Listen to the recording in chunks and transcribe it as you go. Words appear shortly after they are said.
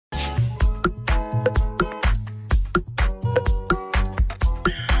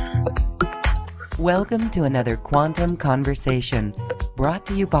Welcome to another Quantum Conversation, brought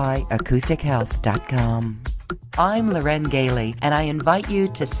to you by AcousticHealth.com. I'm Loren Gailey, and I invite you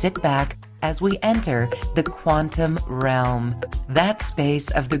to sit back as we enter the quantum realm, that space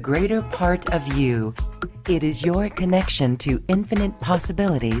of the greater part of you. It is your connection to infinite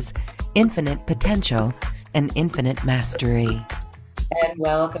possibilities, infinite potential, and infinite mastery. And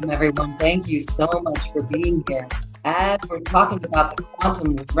welcome, everyone. Thank you so much for being here. As we're talking about the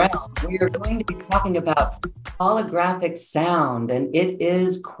quantum realm, we are going to be talking about holographic sound, and it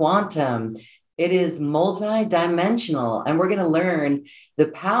is quantum. It is multi-dimensional, and we're going to learn the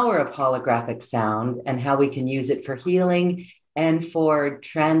power of holographic sound and how we can use it for healing and for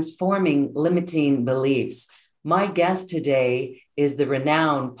transforming limiting beliefs. My guest today is the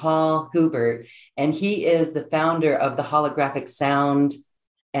renowned Paul Hubert, and he is the founder of the Holographic Sound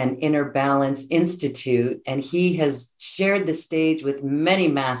and Inner Balance Institute, and he has shared the stage with many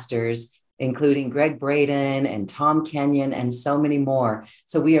masters, including Greg Braden and Tom Kenyon and so many more.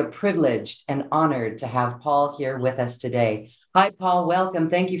 So we are privileged and honored to have Paul here with us today. Hi, Paul. Welcome.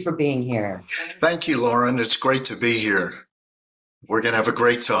 Thank you for being here. Thank you, Lauren. It's great to be here. We're going to have a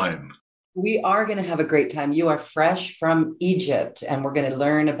great time. We are going to have a great time. You are fresh from Egypt, and we're going to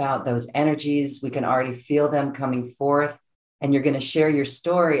learn about those energies. We can already feel them coming forth. And you're going to share your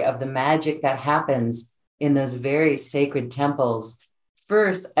story of the magic that happens in those very sacred temples.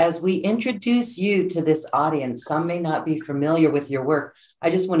 First, as we introduce you to this audience, some may not be familiar with your work.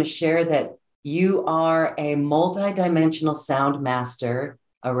 I just want to share that you are a multidimensional sound master,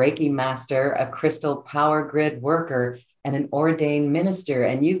 a Reiki master, a crystal power grid worker, and an ordained minister.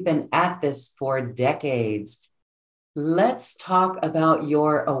 And you've been at this for decades. Let's talk about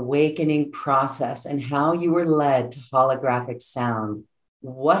your awakening process and how you were led to holographic sound.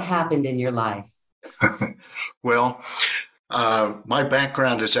 What happened in your life? Well, my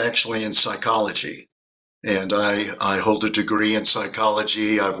background is actually in psychology, and I hold a degree in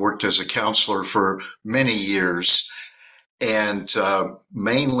psychology. I've worked as a counselor for many years, and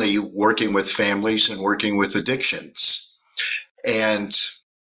mainly working with families and working with addictions. And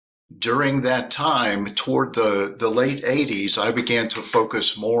during that time, toward the late 80s, I began to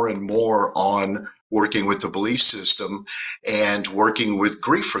focus more and more on working with the belief system and working with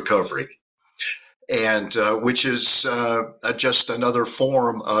grief recovery, and which is just another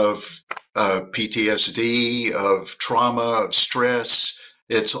form of PTSD, of trauma, of stress.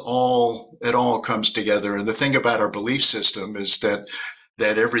 It all comes together. And the thing about our belief system is that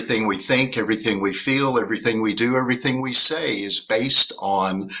everything we think, everything we feel, everything we do, everything we say is based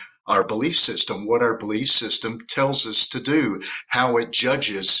on our belief system, what our belief system tells us to do, how it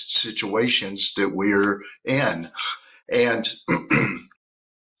judges situations that we're in. And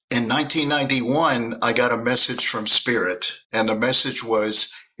in 1991, I got a message from Spirit, and the message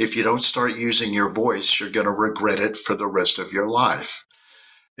was, if you don't start using your voice, you're going to regret it for the rest of your life.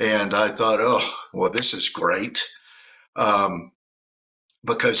 And I thought, oh, well, this is great,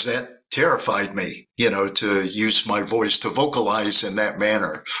 because that terrified me, to use my voice, to vocalize in that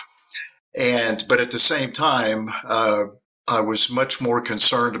manner. But at the same time, I was much more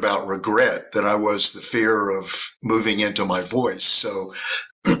concerned about regret than I was the fear of moving into my voice. So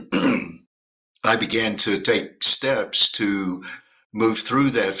I began to take steps to move through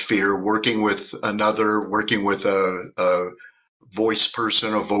that fear, working with a voice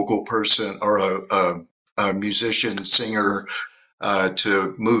person, a vocal person, or a musician, singer,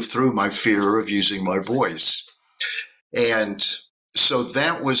 to move through my fear of using my voice. And so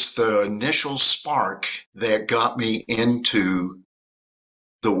that was the initial spark that got me into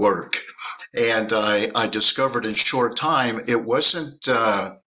the work. And I discovered in short time, it wasn't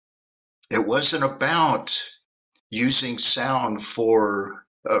about using sound for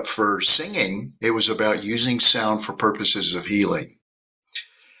singing. It was about using sound for purposes of healing.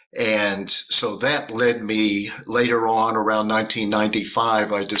 And so that led me later on, around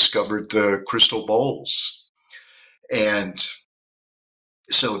 1995, I discovered the crystal bowls. And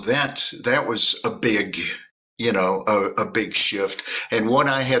so that was a big, a big shift. And what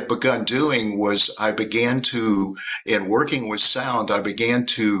I had begun doing was in working with sound, I began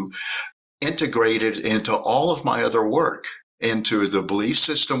to integrate it into all of my other work, into the belief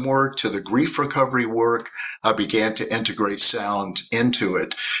system work, to the grief recovery work. I began to integrate sound into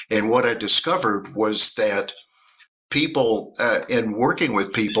it. And what I discovered was that people, in working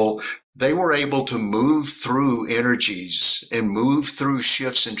with people, they were able to move through energies and move through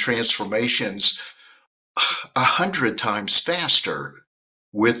shifts and transformations 100 times faster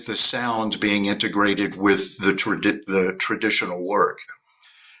with the sound being integrated with the traditional work.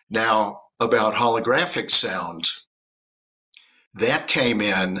 Now, about holographic sound, that came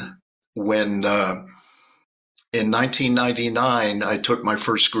in when in 1999, I took my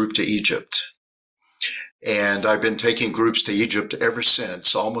first group to Egypt. And I've been taking groups to Egypt ever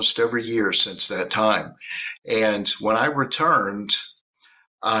since, almost every year since that time. And when I returned,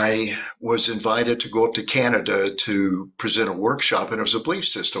 I was invited to go up to Canada to present a workshop, and it was a belief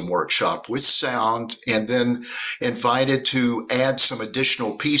system workshop with sound, and then invited to add some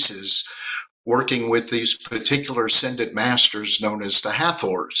additional pieces, working with these particular ascended masters known as the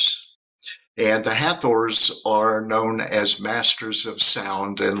Hathors. And the Hathors are known as masters of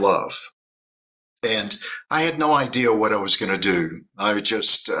sound and love. And I had no idea what I was going to do. I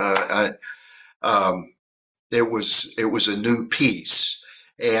just, it was a new piece.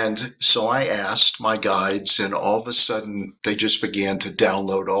 And so I asked my guides, and all of a sudden they just began to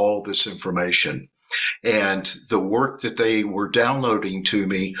download all this information. And the work that they were downloading to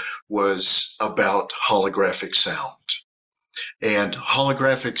me was about holographic sound. And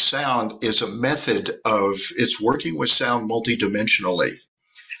holographic sound is a method it's working with sound multidimensionally.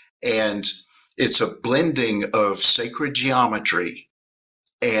 And it's a blending of sacred geometry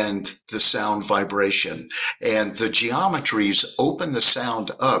and the sound vibration. And the geometries open the sound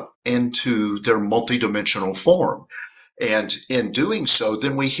up into their multidimensional form. And in doing so,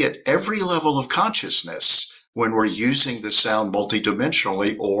 then we hit every level of consciousness when we're using the sound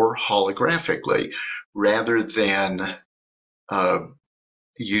multidimensionally or holographically, rather than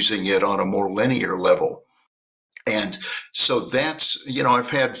using it on a more linear level. And so that's, I've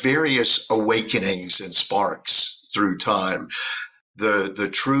had various awakenings and sparks through time. The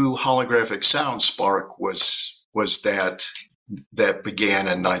true holographic sound spark was that began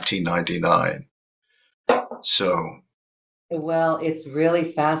in 1999. So. Well, it's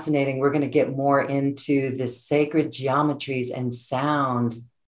really fascinating. We're going to get more into the sacred geometries and sound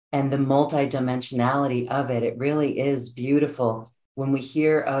and the multidimensionality of it. It really is beautiful. When we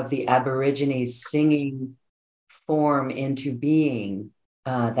hear of the Aborigines singing form into being,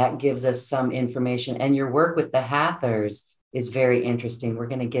 that gives us some information. And your work with the Hathors is very interesting. We're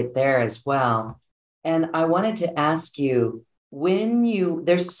going to get there as well. And I wanted to ask you,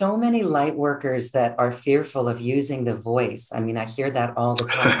 there's so many light workers that are fearful of using the voice. I mean, I hear that all the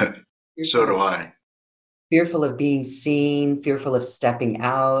time. So do I. Fearful of being seen, fearful of stepping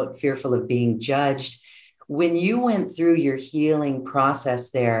out, fearful of being judged. When you went through your healing process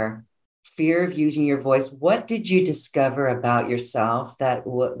there, fear of using your voice, what did you discover about yourself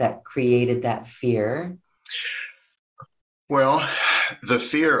that created that fear? Well, the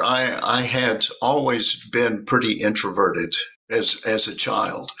fear, I had always been pretty introverted as a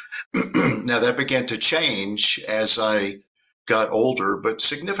child. Now that began to change as I got older, but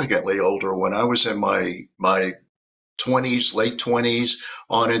significantly older. When I was in my 20s, late 20s,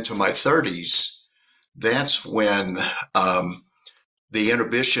 on into my 30s, that's when the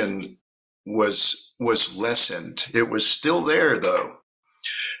inhibition was lessened. It was still there though.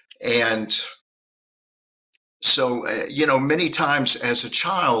 And so, many times as a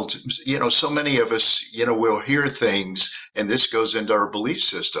child, so many of us, we'll hear things, and this goes into our belief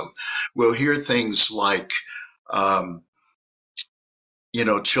system. We'll hear things like,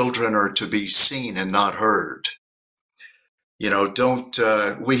 children are to be seen and not heard.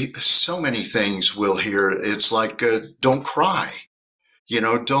 So many things we'll hear. It's like, don't cry,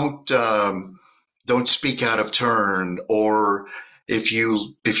 don't speak out of turn, or if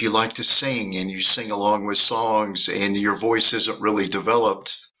you like to sing and you sing along with songs and your voice isn't really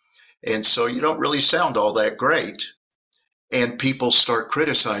developed, and so you don't really sound all that great, and people start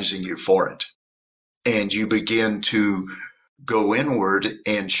criticizing you for it, and you begin to go inward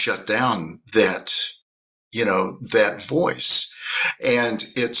and shut down that voice. And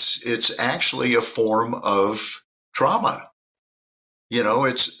it's actually a form of trauma.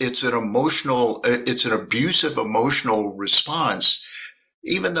 It's an abusive emotional response,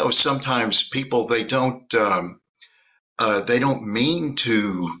 even though sometimes people, they don't mean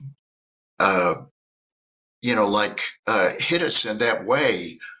to, hit us in that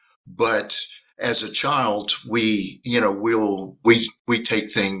way. But as a child, we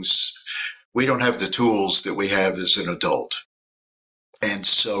take things, we don't have the tools that we have as an adult. And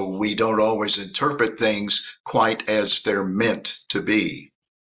so we don't always interpret things quite as they're meant to be.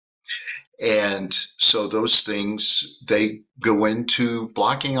 And so those things, they go into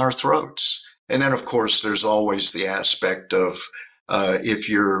blocking our throats. And then, of course, there's always the aspect of if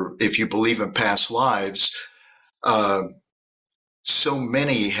you believe in past lives, so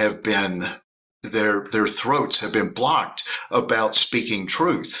many have been, their throats have been blocked about speaking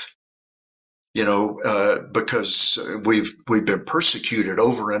truth. Because we've been persecuted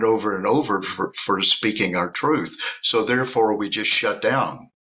over and over and over for speaking our truth. So therefore we just shut down.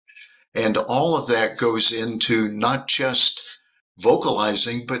 And all of that goes into not just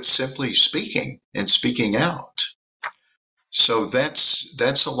vocalizing, but simply speaking and speaking out. So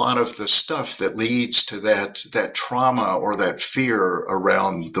that's a lot of the stuff that leads to that trauma or that fear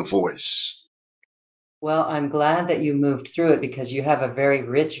around the voice. Well, I'm glad that you moved through it because you have a very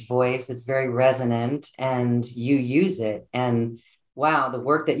rich voice. It's very resonant and you use it. And wow, the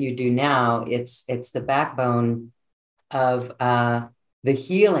work that you do now, it's the backbone of the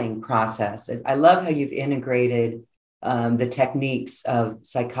healing process. I love how you've integrated the techniques of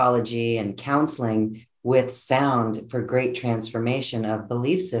psychology and counseling with sound for great transformation of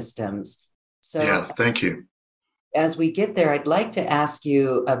belief systems. So, Yeah, thank you. as we get there, I'd like to ask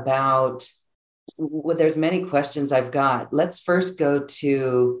you about. Well, there's many questions I've got. Let's first go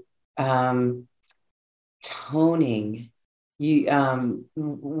to toning.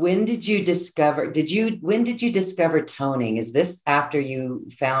 When did you discover, when did you discover toning? Is this after you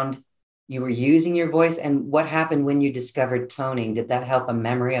found you were using your voice? And what happened when you discovered toning? Did that help a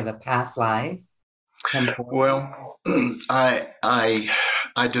memory of a past life come forward? Well, I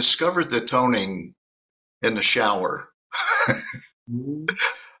discovered the toning in the shower. Mhm.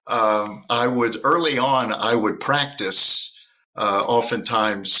 Early on, I would practice,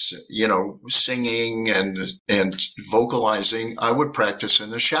 oftentimes, singing and vocalizing. I would practice in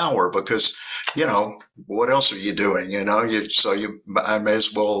the shower because, what else are you doing? I may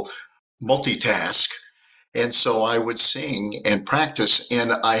as well multitask. And so I would sing and practice.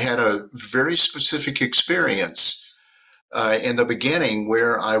 And I had a very specific experience in the beginning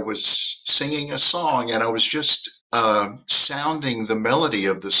where I was singing a song and I was just sounding the melody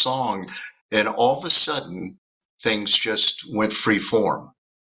of the song. And all of a sudden, things just went free form.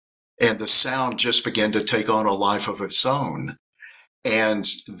 And the sound just began to take on a life of its own. And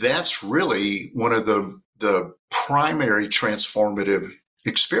that's really one of the primary transformative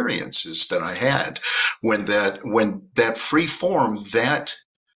experiences that I had when that free form, that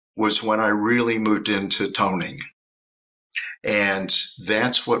was when I really moved into toning. And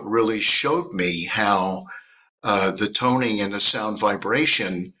that's what really showed me how the toning and the sound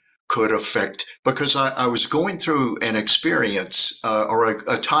vibration could affect, because I was going through an experience or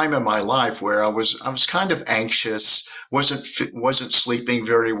a time in my life where I was kind of anxious, wasn't sleeping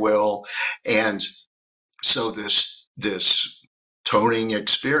very well, and so this toning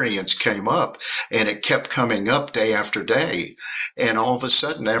experience came up, and it kept coming up day after day, and all of a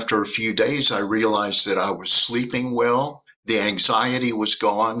sudden, after a few days, I realized that I was sleeping well, the anxiety was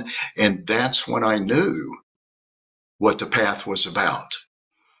gone, and that's when I knew what the path was about.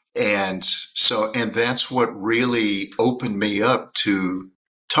 And that's what really opened me up to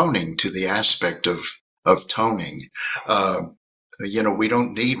toning, to the aspect of toning. We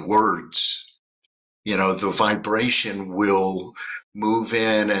don't need words. The vibration will move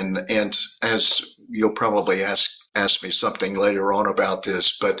in, and as you'll probably ask me something later on about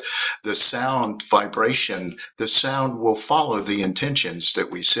this, but the sound vibration, the sound will follow the intentions that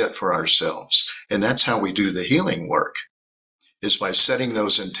we set for ourselves. And that's how we do the healing work, is by setting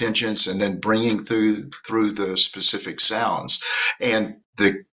those intentions and then bringing through the specific sounds. And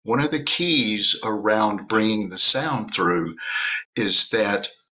one of the keys around bringing the sound through is that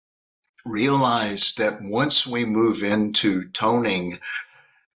realize that once we move into toning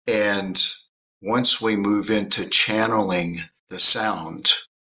and once we move into channeling the sound,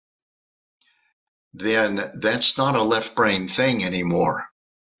 then that's not a left brain thing anymore.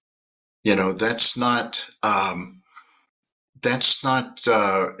 That's not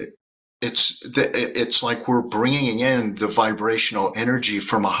it's like we're bringing in the vibrational energy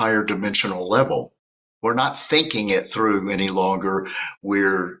from a higher dimensional level. We're not thinking it through any longer.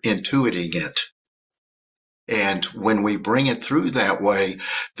 We're intuiting it. And when we bring it through that way,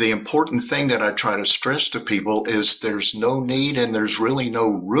 the important thing that I try to stress to people is there's no need and there's really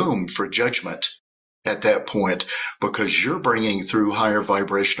no room for judgment at that point, because you're bringing through higher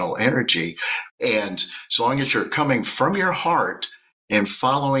vibrational energy. And as long as you're coming from your heart and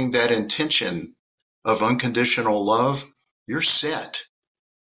following that intention of unconditional love, you're set.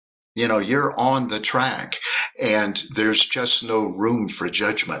 You're on the track, and there's just no room for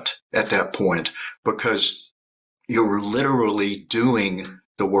judgment at that point, because you're literally doing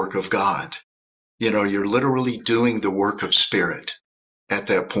the work of God. You're literally doing the work of spirit at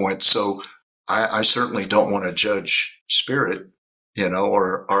that point. So I certainly don't want to judge spirit,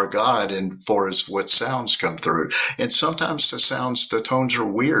 or God, and far as what sounds come through. And sometimes the tones are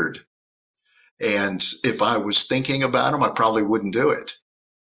weird. And if I was thinking about them, I probably wouldn't do it.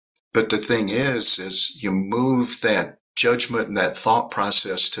 But the thing is you move that judgment and that thought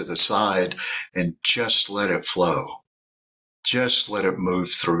process to the side and just let it flow. Just let it move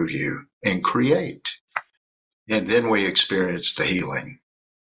through you and create. And then we experience the healing.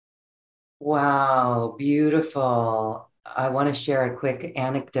 Wow, beautiful. I want to share a quick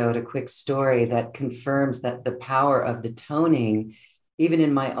anecdote, a quick story that confirms that the power of the toning, even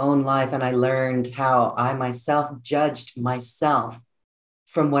in my own life. And I learned how I myself judged myself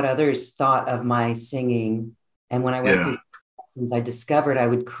from what others thought of my singing. And when I went Yeah. through lessons, I discovered I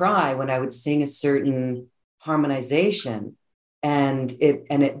would cry when I would sing a certain harmonization. And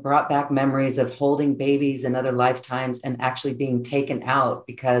it brought back memories of holding babies in other lifetimes and actually being taken out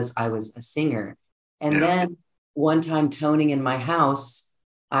because I was a singer. And Yeah. then one time toning in my house,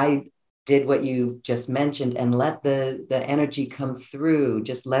 I did what you just mentioned and let the energy come through,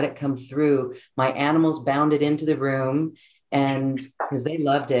 just let it come through. My animals bounded into the room and because they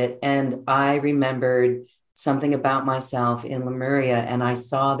loved it. And I remembered something about myself in Lemuria, and I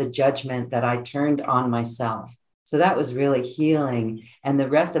saw the judgment that I turned on myself. So that was really healing. And the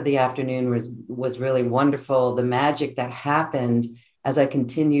rest of the afternoon was really wonderful. The magic that happened as I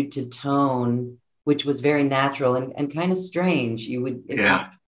continued to tone, which was very natural and kind of strange. It's not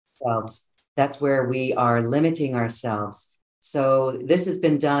Yeah. ourselves. That's where we are limiting ourselves. So this has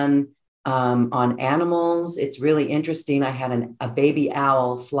been done on animals. It's really interesting. I had a baby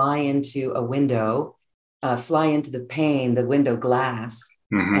owl fly into a window, fly into the pane, the window glass,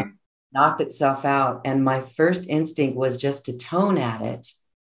 and Hmm. knocked itself out. And my first instinct was just to tone at it.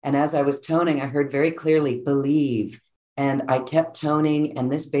 And as I was toning, I heard very clearly, believe. And I kept toning,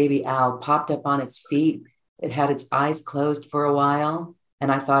 and this baby owl popped up on its feet. It had its eyes closed for a while, and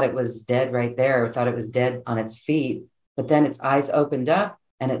I thought it was dead right there. I thought it was dead on its feet. But then its eyes opened up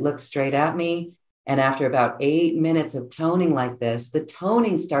and it looked straight at me. And after about 8 minutes of toning like this, the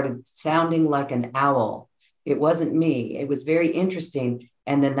toning started sounding like an owl. It wasn't me. It was very interesting.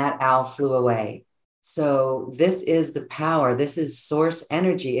 And then that owl flew away. So this is the power. This is source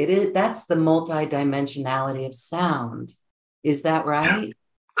energy. It is that's the multidimensionality of sound. Is that Yeah. right?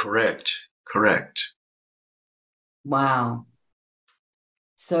 Correct. Correct. Wow.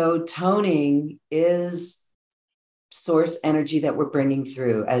 So toning is source energy that we're bringing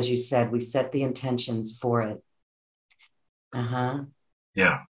through. As you said, we set the intentions for it. Uh-huh.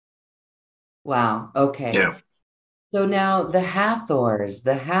 Yeah. Wow. Okay. Yeah. So now the Hathors,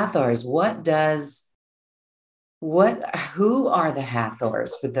 who are the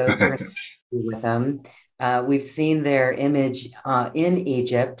Hathors for those who are with them? We've seen their image in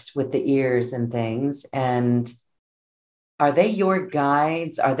Egypt with the ears and things. And are they your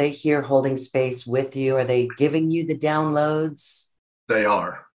guides? Are they here holding space with you? Are they giving you the downloads? They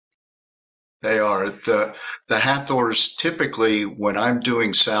are. They are. The Hathors, typically when I'm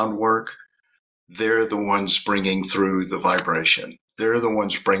doing sound work, they're the ones bringing through the vibration. They're the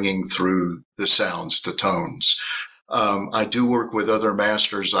ones bringing through the sounds, the tones. I do work with other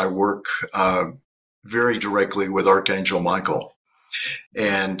masters. I work very directly with Archangel Michael.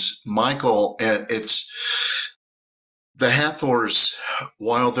 And Michael, it's the Hathors,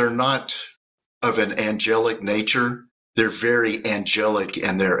 while they're not of an angelic nature, they're very angelic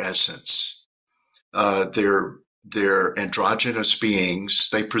in their essence. They're androgynous beings.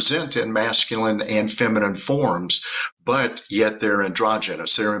 They present in masculine and feminine forms, but yet they're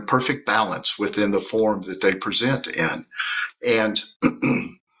androgynous. They're in perfect balance within the form that they present in. And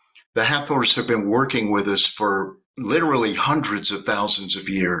the Hathors have been working with us for literally hundreds of thousands of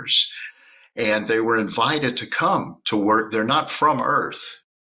years. And they were invited to come to work. They're not from Earth.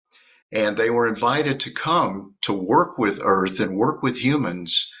 And they were invited to come to work with Earth and work with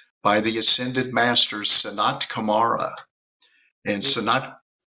humans by the ascended master Sanat Kumara. And Sanat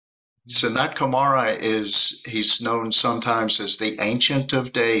Kumara he's known sometimes as the Ancient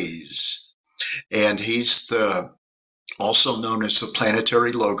of Days. And he's also known as the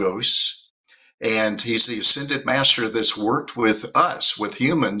Planetary Logos. And he's the ascended master that's worked with us, with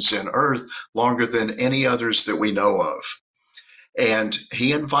humans and Earth, longer than any others that we know of. And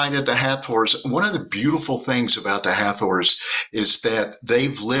he invited the Hathors. One of the beautiful things about the Hathors is that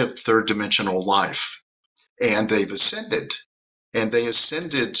they've lived third dimensional life and they've ascended. And they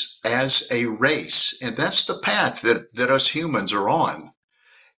ascended as a race. And that's the path that us humans are on,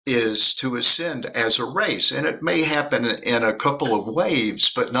 is to ascend as a race. And it may happen in a couple of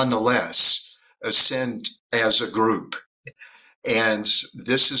waves, but nonetheless, ascend as a group. And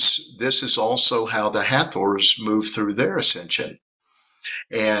this is also how the Hathors move through their ascension.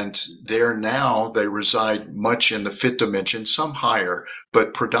 And they reside much in the fifth dimension, some higher,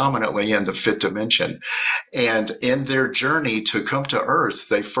 but predominantly in the fifth dimension. And in their journey to come to Earth,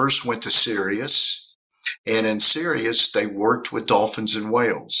 they first went to Sirius. And in Sirius, they worked with dolphins and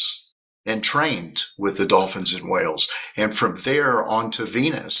whales. and trained with the dolphins and whales. And from there on to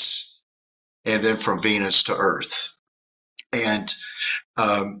Venus, and then from Venus to Earth. And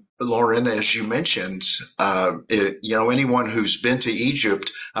Lauren, as you mentioned, anyone who's been to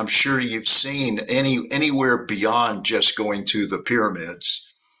Egypt, I'm sure you've seen anywhere beyond just going to the pyramids.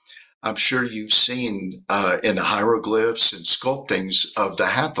 I'm sure you've seen in the hieroglyphs and sculptings of the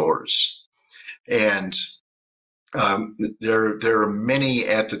Hathors. And there are many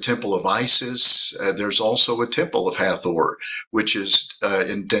at the Temple of Isis. There's also a Temple of Hathor, which is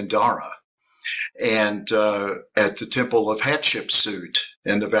in Dendera. And at the Temple of Hatshepsut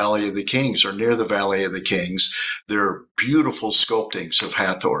in the Valley of the Kings, or near the Valley of the Kings, there are beautiful sculptings of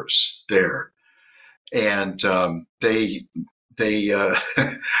Hathors there. And they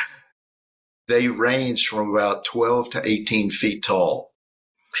they range from about 12 to 18 feet tall.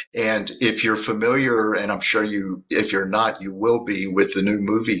 And if you're familiar, and I'm sure if you're not, you will be, with the new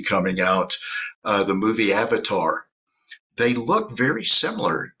movie coming out, the movie Avatar, they look very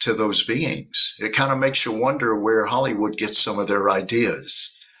similar to those beings. It kind of makes you wonder where Hollywood gets some of their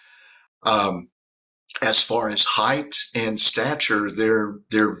ideas. As far as height and stature, they're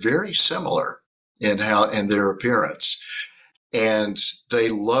very similar in their appearance. And they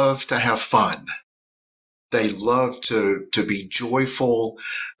love to have fun. They love to be joyful,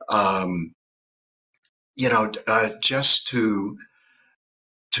 just to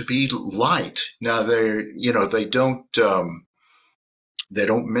be light. Now they don't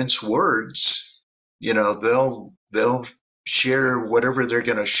mince words. They'll share whatever they're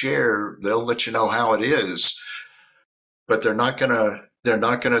going to share. They'll let you know how it is, but they're not going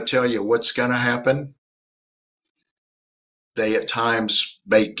to tell you what's going to happen. They at times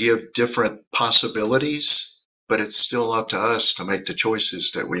may give different possibilities, but it's still up to us to make the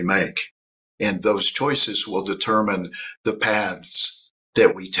choices that we make. And those choices will determine the paths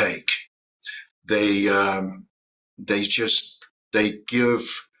that we take. They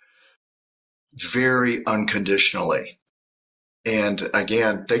give very unconditionally. And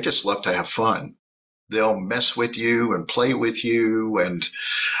again, they just love to have fun. They'll mess with you and play with you and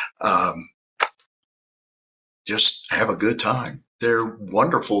just have a good time. They're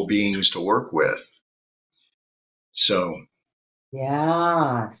wonderful beings to work with. So.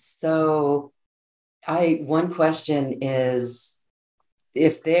 Yeah. So one question is,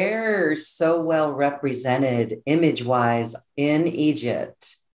 if they're so well represented image-wise in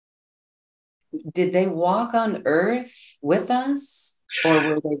Egypt, did they walk on Earth with us, or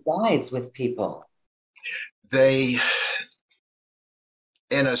were they guides with people? They,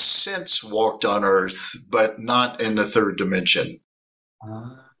 in a sense, walked on Earth, but not in the third dimension.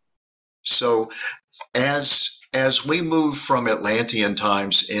 So as we move from Atlantean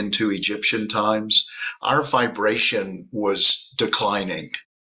times into Egyptian times, our vibration was declining.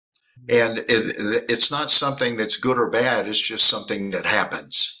 And it's not something that's good or bad. It's just something that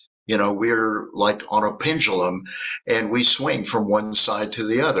happens. We're like on a pendulum, and we swing from one side to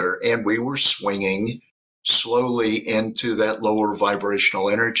the other. And we were swinging slowly into that lower vibrational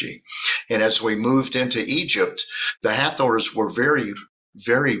energy. And as we moved into Egypt, the Hathors were very,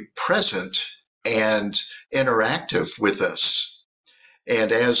 very present and interactive with us.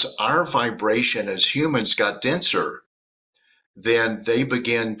 And as our vibration as humans got denser, then they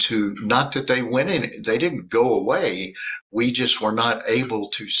began to, not that they went in, they didn't go away. We just were not able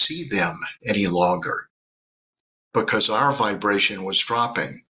to see them any longer because our vibration was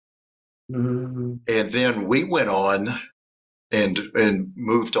dropping. Mm-hmm. And then we went on and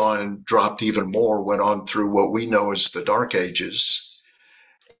moved on, dropped even more, went on through what we know as the Dark Ages.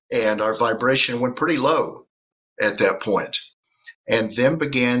 And our vibration went pretty low at that point, and then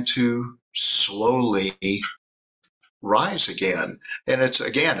began to slowly rise again. And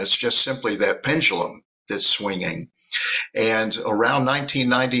it's just simply that pendulum that's swinging. And around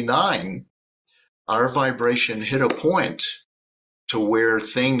 1999, our vibration hit a point to where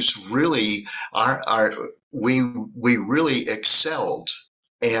things really we really excelled,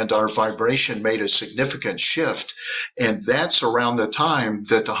 and our vibration made a significant shift. And that's around the time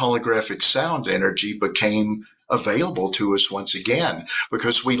that the holographic sound energy became available to us once again,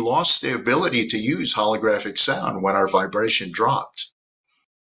 because we lost the ability to use holographic sound when our vibration dropped.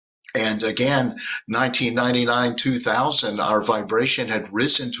 And again, 1999, 2000, our vibration had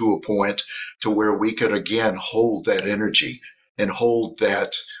risen to a point to where we could again hold that energy and hold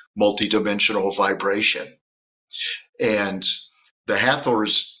that multidimensional vibration. And the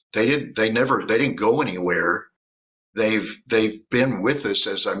Hathors, they didn't go anywhere. They've been with us,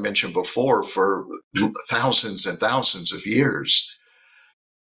 as I mentioned before, for thousands and thousands of years.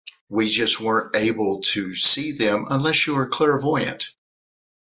 We just weren't able to see them unless you were clairvoyant.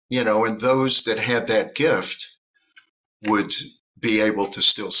 and those that had that gift would be able to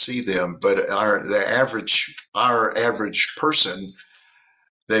still see them. But our average person,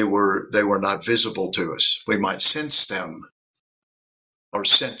 they were not visible to us. We might sense them or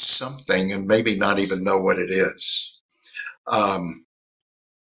sense something and maybe not even know what it is. I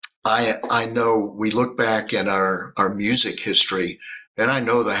know we look back in our music history, and I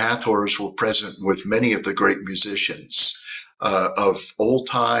know the Hathors were present with many of the great musicians of old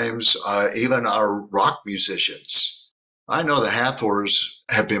times, even our rock musicians. I know the Hathors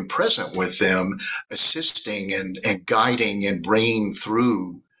have been present with them, assisting and guiding and bringing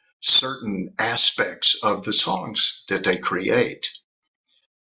through certain aspects of the songs that they create.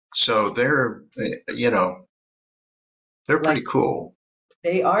 So they're pretty cool.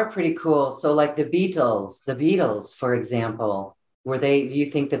 They are pretty cool. So like the Beatles, for example, do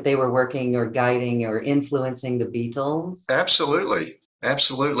you think that they were working or guiding or influencing the Beatles? Absolutely.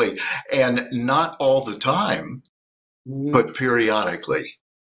 Absolutely. And not all the time, but periodically,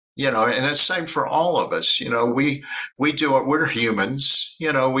 and it's the same for all of us. We do it. We're humans,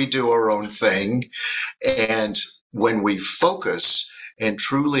 we do our own thing. And when we focus and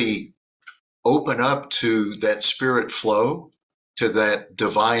truly open up to that spirit flow, to that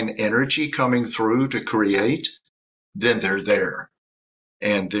divine energy coming through to create, then they're there.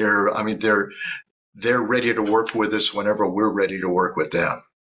 And they're ready to work with us whenever we're ready to work with them.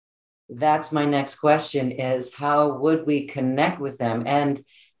 That's my next question, is how would we connect with them? And,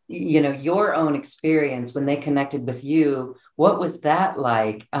 your own experience when they connected with you, what was that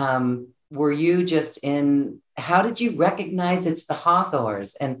like? Were you how did you recognize it's the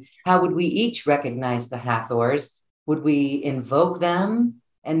Hathors? And how would we each recognize the Hathors? Would we invoke them?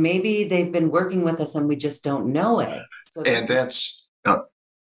 And maybe they've been working with us and we just don't know it. So and that's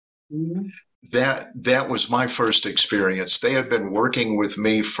that was my first experience. They had been working with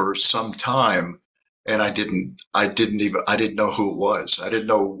me for some time, and I didn't know who it was. I didn't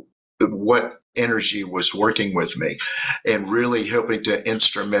know what energy was working with me and really helping to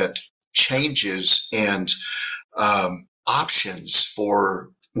instrument changes and options for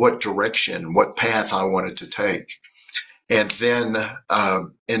what direction, what path I wanted to take. And then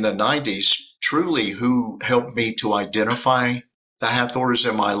in the 90s, truly who helped me to identify the Hathors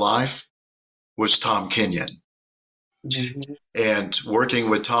in my life was Tom Kenyon. Mm-hmm. And working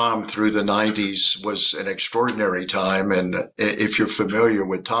with Tom through the 90s was an extraordinary time. And if you're familiar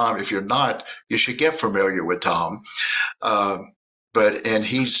with Tom, if you're not, you should get familiar with Tom. And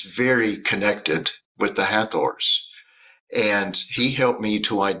he's very connected with the Hathors. And he helped me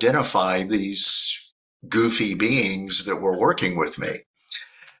to identify these goofy beings that were working with me.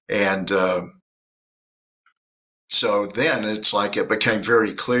 And so then it's like it became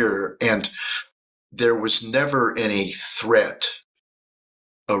very clear, and there was never any threat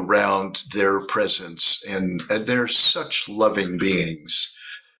around their presence. And they're such loving beings.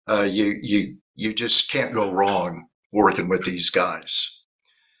 You just can't go wrong working with these guys.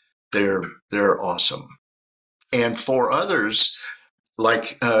 They're awesome. And for others,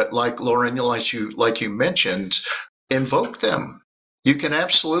 like Lauren, like you mentioned, invoke them. You can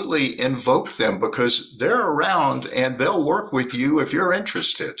absolutely invoke them because they're around and they'll work with you if you're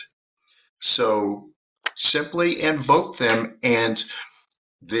interested. So simply invoke them and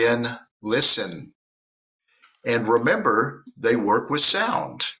then listen. And remember, they work with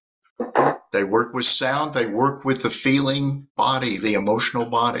sound. They work with sound. They work with the feeling body, the emotional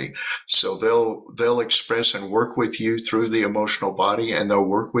body. So they'll express and work with you through the emotional body, and they'll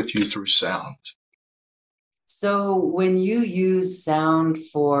work with you through sound. So when you use sound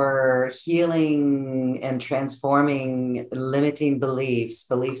for healing and transforming limiting belief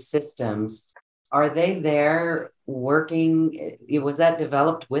systems, are they there working? Was that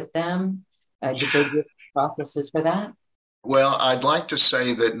developed with them? Did they give processes for that? Well, I'd like to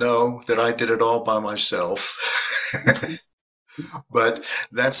say that I did it all by myself, but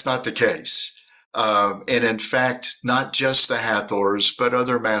that's not the case. And in fact, not just the Hathors, but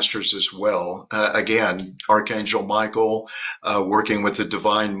other masters as well. Again, Archangel Michael, working with the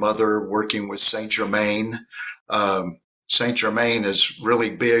Divine Mother, working with Saint Germain. Saint Germain is really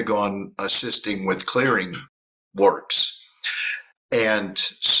big on assisting with clearing works. And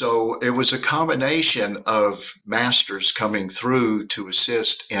so it was a combination of masters coming through to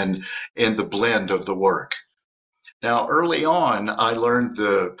assist in the blend of the work. Now, early on, I learned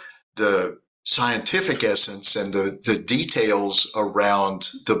the scientific essence and the details around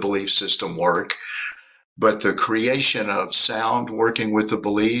the belief system work, but the creation of sound, working with the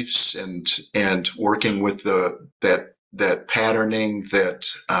beliefs and working with that patterning that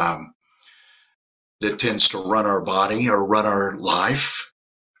tends to run our body or run our life,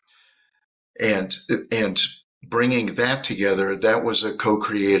 and bringing that together, that was a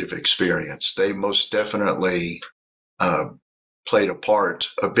co-creative experience. They most definitely played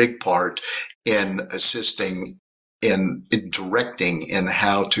a big part in assisting in directing in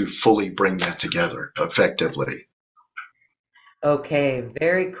how to fully bring that together effectively. Okay,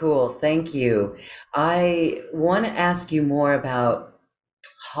 very cool. Thank you. I want to ask you more about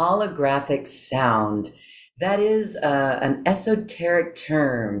holographic sound. That is an esoteric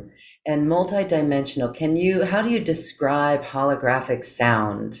term and multidimensional. How do you describe holographic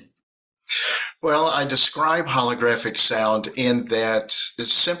sound? Well, I describe holographic sound in that,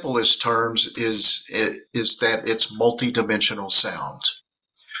 as simple as terms, is that it's multidimensional sound.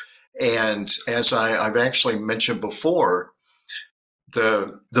 And as I've actually mentioned before,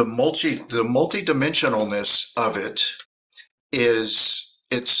 the multidimensionalness of it is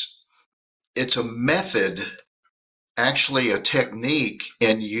it's a method, actually a technique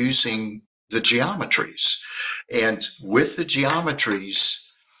in using the geometries. And with the geometries,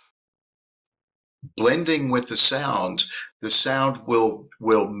 blending with the sound will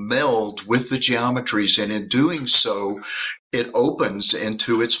meld with the geometries, and in doing so, it opens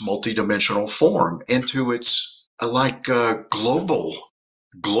into its multidimensional form, into its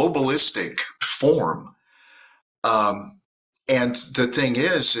globalistic form. And the thing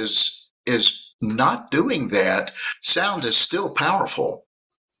is not doing that. Sound is still powerful,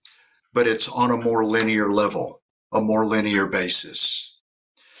 but it's on a more linear level, a more linear basis.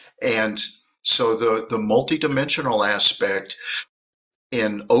 And so the multidimensional aspect,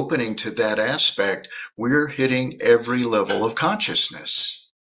 in opening to that aspect, we're hitting every level of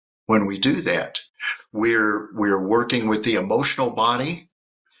consciousness when we do that. We're working with the emotional body.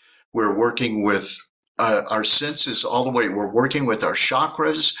 We're working with our senses all the way. We're working with our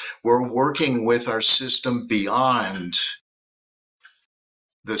chakras. We're working with our system beyond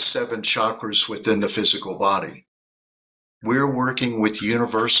the 7 chakras within the physical body. We're working with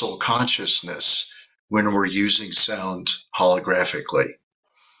universal consciousness when we're using sound holographically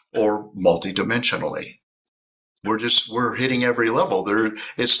or multidimensionally. We're hitting every level.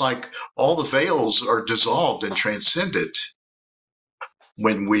 It's like all the veils are dissolved and transcended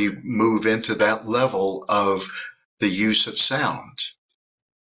when we move into that level of the use of sound.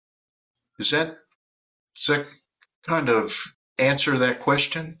 Does that kind of answer that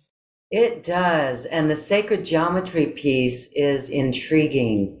question? It does. And the sacred geometry piece is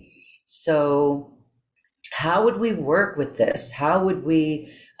intriguing. So, how would we work with this? How would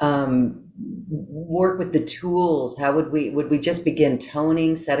we work with the tools? How would we just begin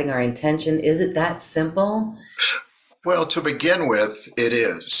toning, setting our intention? Is it that simple? Well, to begin with, it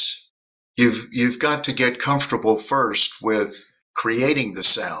is. You've got to get comfortable first with creating the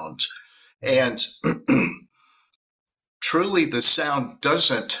sound. And truly, the sound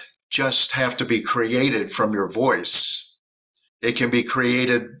doesn't just have to be created from your voice. It can be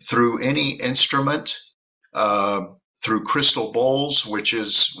created through any instrument, through crystal bowls, which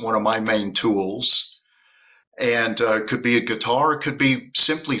is one of my main tools. And it could be a guitar, it could be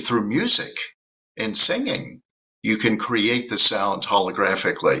simply through music and singing. You can create the sound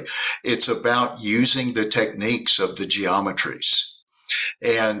holographically. It's about using the techniques of the geometries.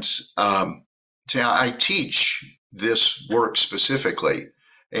 And I teach this work specifically,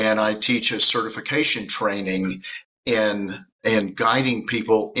 and I teach a certification training in guiding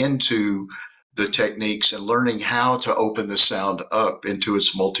people into the techniques and learning how to open the sound up into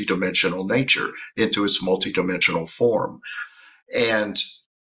its multidimensional nature, into its multidimensional form. And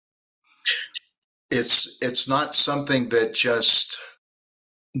it's not something that just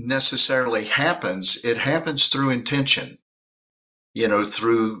necessarily happens. It happens through intention,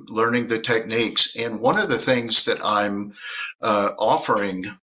 through learning the techniques. And one of the things that I'm offering,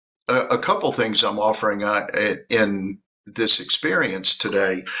 a couple things I'm offering in this experience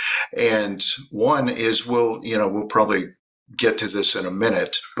today. And one is we'll probably get to this in a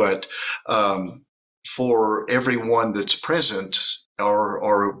minute, but for everyone that's present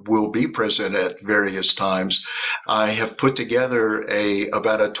or will be present at various times, I have put together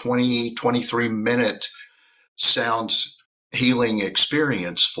about a 23 minute sound healing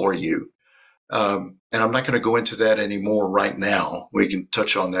experience for you. And I'm not going to go into that anymore right now. We can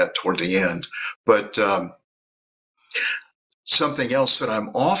touch on that toward the end. But something else that I'm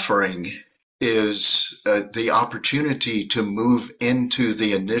offering is the opportunity to move into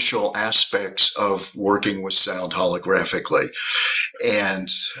the initial aspects of working with sound holographically. And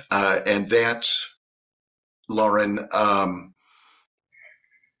that, Lauren,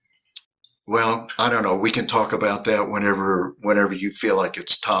 well, I don't know. We can talk about that whenever you feel like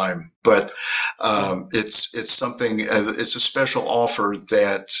it's time. But it's something. It's a special offer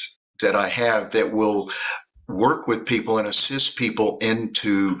that that I have that will work with people and assist people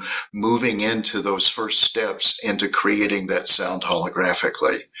into moving into those first steps into creating that sound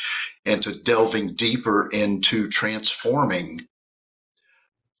holographically and to delving deeper into transforming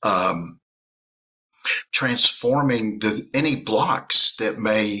any blocks that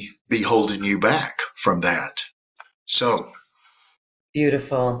may be holding you back from that. So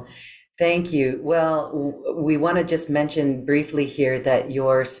beautiful. Thank you. Well, we want to just mention briefly here that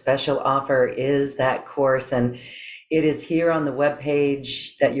your special offer is that course, and it is here on the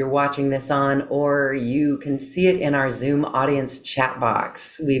webpage that you're watching this on, or you can see it in our Zoom audience chat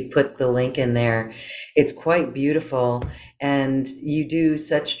box. We put the link in there. It's quite beautiful, and you do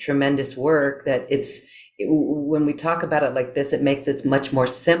such tremendous work that when we talk about it like this, it makes it much more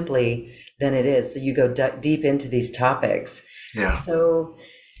simply than it is. So you go deep into these topics. Yeah. So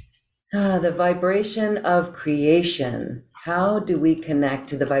the vibration of creation. How do we connect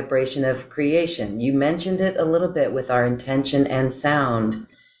to the vibration of creation? You mentioned it a little bit with our intention and sound.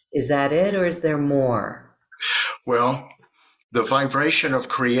 Is that it, or is there more? Well, the vibration of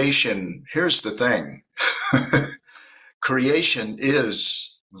creation, here's the thing. Creation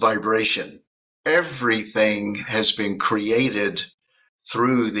is vibration. Everything has been created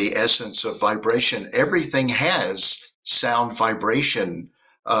through the essence of vibration. Everything has sound vibration,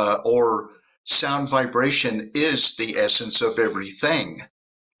 or sound vibration is the essence of everything.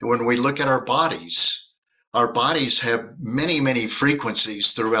 When we look at our bodies have many, many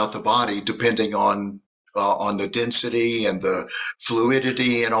frequencies throughout the body, depending on the density and the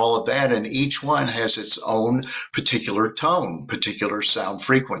fluidity and all of that. And each one has its own particular tone, particular sound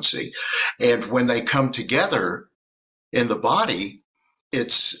frequency. And when they come together in the body,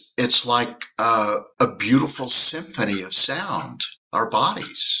 it's like a beautiful symphony of sound, our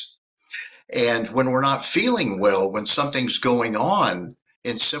bodies. And when we're not feeling well, when something's going on,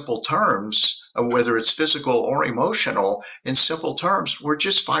 in simple terms, whether it's physical or emotional, in simple terms, we're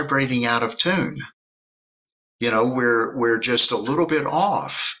just vibrating out of tune. We're just a little bit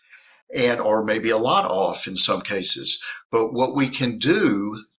off, or maybe a lot off in some cases. But what we can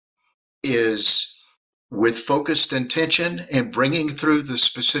do is, with focused intention and bringing through the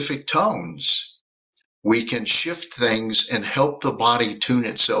specific tones, we can shift things and help the body tune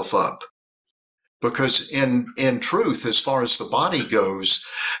itself up. Because in truth, as far as the body goes,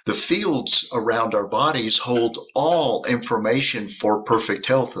 the fields around our bodies hold all information for perfect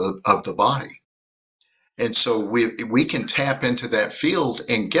health of the body. And so we can tap into that field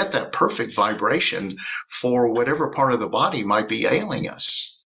and get that perfect vibration for whatever part of the body might be ailing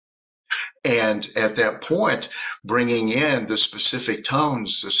us. And at that point, bringing in the specific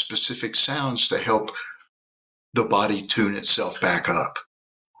tones, the specific sounds to help the body tune itself back up.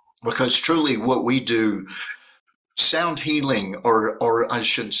 Because truly what we do, sound healing, or I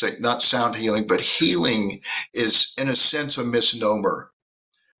shouldn't say not sound healing, but healing is in a sense a misnomer.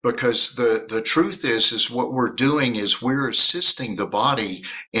 Because the truth is what we're doing is we're assisting the body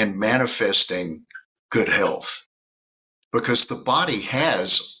in manifesting good health. Because the body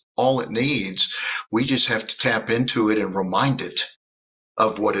has all it needs. We just have to tap into it and remind it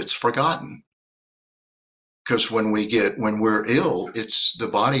of what it's forgotten. Because when we're ill, the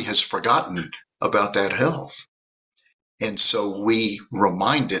body has forgotten about that health. And so we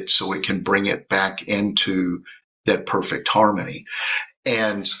remind it so it can bring it back into that perfect harmony.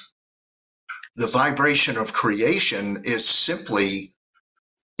 And the vibration of creation is simply,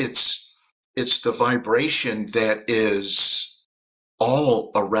 it's the vibration that is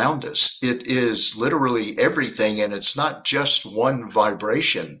all around us. It is literally everything, and it's not just one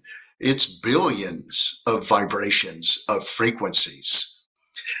vibration. It's billions of vibrations of frequencies.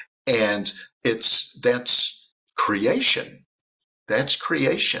 And that's creation. That's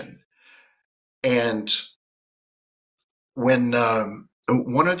creation. And when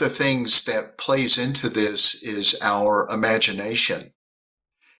one of the things that plays into this is our imagination.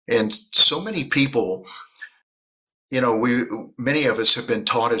 And so many people, many of us have been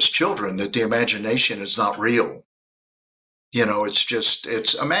taught as children that the imagination is not real.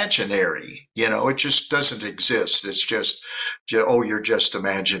 It's imaginary. It just doesn't exist. It's just, you're just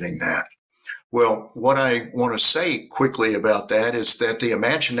imagining that. Well, what I want to say quickly about that is that the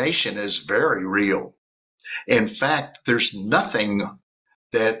imagination is very real. In fact, there's nothing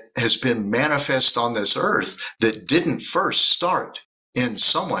that has been manifest on this earth that didn't first start in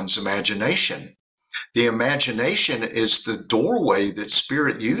someone's imagination. The imagination is the doorway that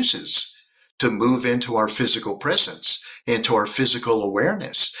spirit uses to move into our physical presence, into our physical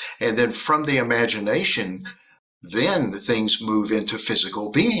awareness. And then from the imagination, then things move into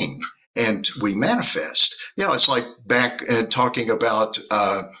physical being. and we manifest. It's like back talking about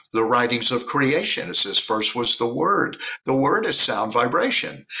the writings of creation. It says first was the Word. The Word is sound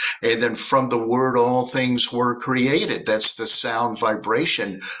vibration. And then from the Word, all things were created. That's the sound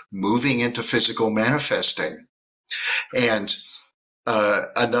vibration moving into physical manifesting. And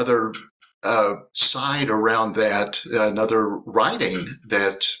another side around that, another writing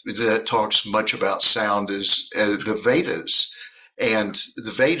that talks much about sound is the Vedas. And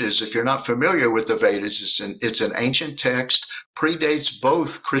the Vedas, if you're not familiar with the Vedas, it's an ancient text, predates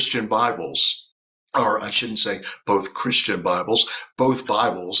both Christian Bibles, or I shouldn't say both Christian Bibles, both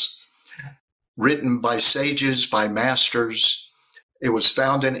Bibles, written by sages, by masters. It was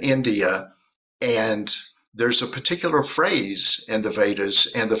found in India, and there's a particular phrase in the Vedas,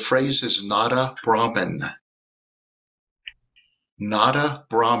 and the phrase is Nada Brahman. Nada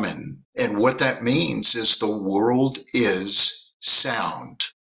Brahman. And what that means is the world is sound.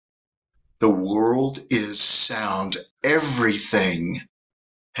 The world is sound. Everything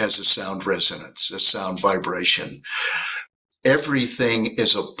has a sound resonance, a sound vibration. Everything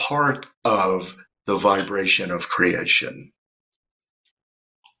is a part of the vibration of creation.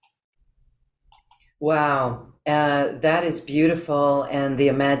 Wow. That is beautiful. And the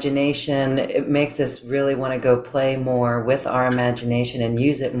imagination, it makes us really want to go play more with our imagination and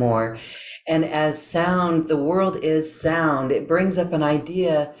use it more. And as sound, the world is sound. It brings up an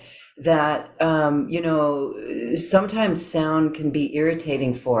idea that, sometimes sound can be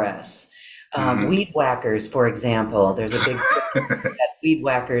irritating for us. Weed whackers, for example, there's a big weed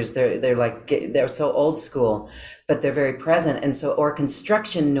whackers. They're so old school, but they're very present. And so, or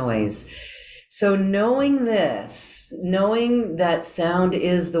construction noise. So knowing that sound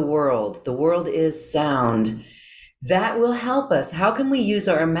is the world is sound, that will help us. How can we use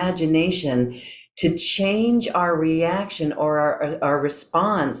our imagination to change our reaction or our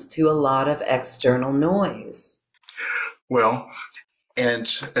response to a lot of external noise? Well, and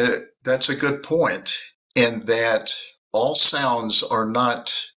that's a good point, in that all sounds are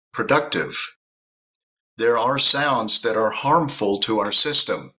not productive. There are sounds that are harmful to our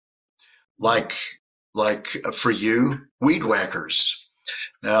system, like for you, weed whackers.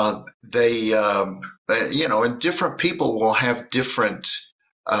 Now, they, and different people will have different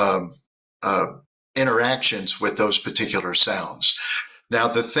interactions with those particular sounds. Now,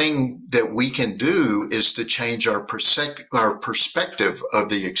 the thing that we can do is to change our perspective of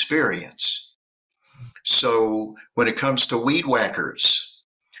the experience. So when it comes to weed whackers,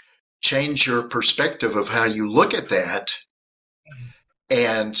 change your perspective of how you look at that,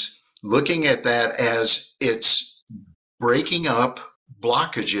 and looking at that as it's breaking up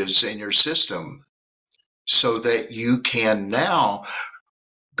blockages in your system so that you can now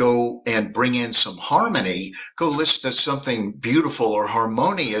go and bring in some harmony, go listen to something beautiful or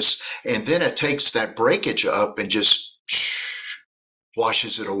harmonious, and then it takes that breakage up and just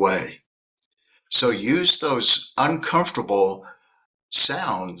washes it away. So use those uncomfortable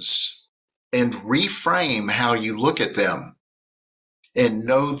sounds and reframe how you look at them, and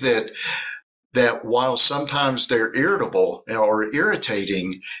know that while sometimes they're irritable or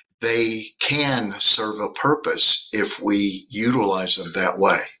irritating, they can serve a purpose if we utilize them that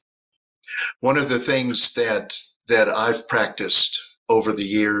way. One of the things that I've practiced over the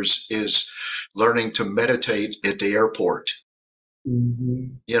years is learning to meditate at the airport.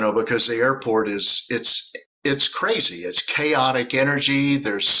 Because the airport it's crazy. It's chaotic energy.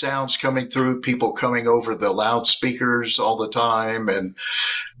 There's sounds coming through, people coming over the loudspeakers all the time, and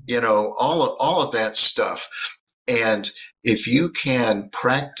all of that stuff. And if you can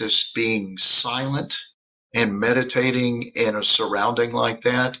practice being silent and meditating in a surrounding like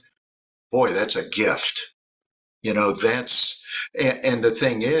that, boy, that's a gift. And the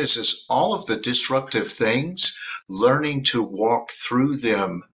thing is all of the disruptive things, learning to walk through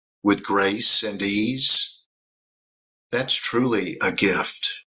them with grace and ease, that's truly a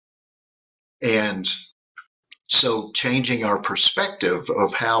gift. And so changing our perspective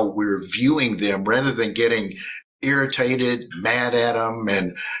of how we're viewing them, rather than getting irritated, mad at them,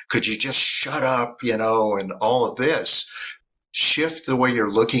 and could you just shut up, and all of this, shift the way you're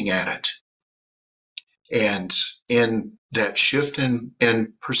looking at it. And in that shift in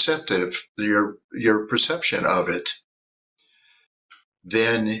perceptive, your perception of it,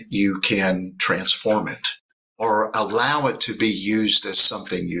 then you can transform it or allow it to be used as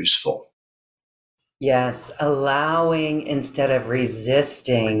something useful. Yes, allowing instead of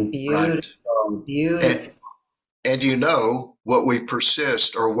resisting. Beautiful, right. Beautiful. And what we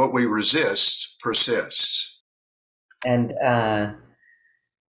persist or what we resist persists. And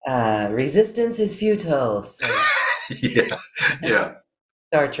resistance is futile. So. Yeah.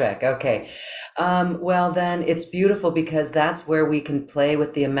 Star Trek. Okay. Well, then it's beautiful because that's where we can play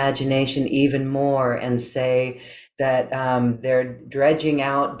with the imagination even more and say that they're dredging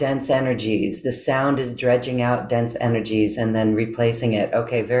out dense energies. The sound is dredging out dense energies and then replacing it.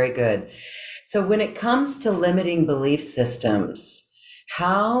 Okay, very good. So when it comes to limiting belief systems,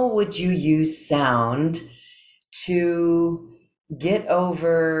 how would you use sound to get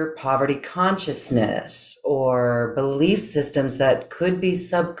over poverty consciousness or belief systems that could be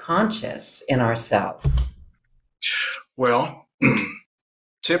subconscious in ourselves? Well,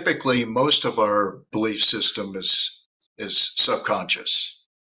 typically most of our belief system is subconscious,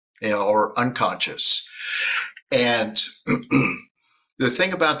 or unconscious. And the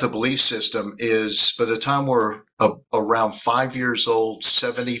thing about the belief system is by the time we're around 5 years old,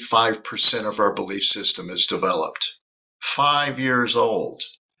 75% of our belief system is developed. 5 years old.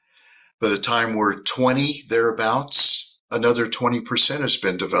 By the time we're 20, thereabouts, another 20% has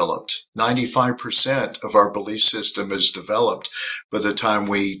been developed. 95% of our belief system is developed by the time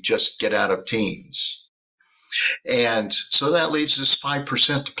we just get out of teens. And so that leaves us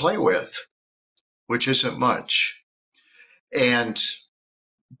 5% to play with, which isn't much.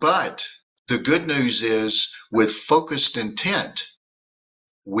 But the good news is with focused intent,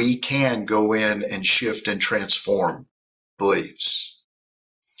 we can go in and shift and transform beliefs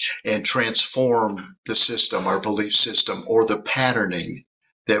and transform the system, our belief system, or the patterning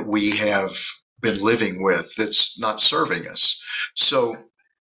that we have been living with that's not serving us. So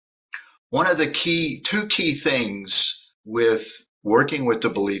one of the two key things with working with the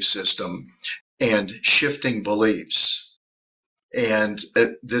belief system and shifting beliefs. And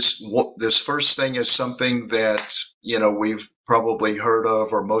this first thing is something that, we've probably heard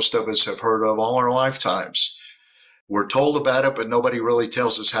of, or most of us have heard of all our lifetimes. We're told about it, but nobody really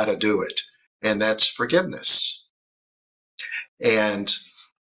tells us how to do it. And that's forgiveness. And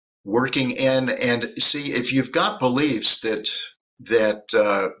working in, and see, if you've got beliefs that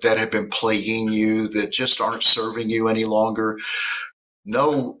have been plaguing you, that just aren't serving you any longer,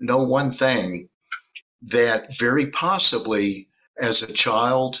 know one thing, that very possibly as a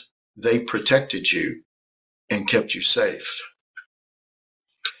child, they protected you and kept you safe.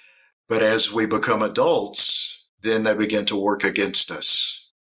 But as we become adults, then they begin to work against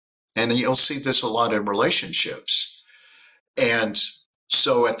us. And you'll see this a lot in relationships. And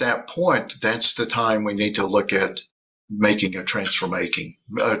so at that point, that's the time we need to look at making a transformation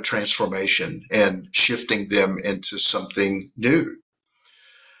and shifting them into something new.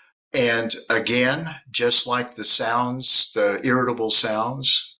 And again, just like the sounds, the irritable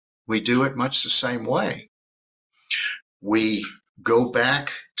sounds, we do it much the same way. We go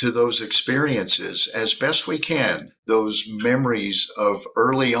back to those experiences as best we can, those memories of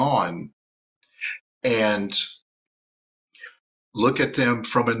early on, and look at them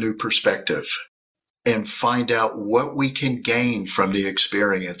from a new perspective and find out what we can gain from the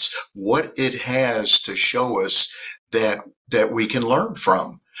experience, what it has to show us that we can learn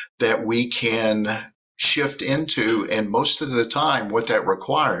from, that we can shift into. And most of the time, what that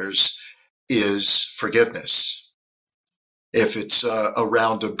requires is forgiveness. If it's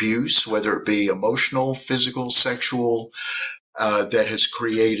around abuse, whether it be emotional, physical, sexual, that has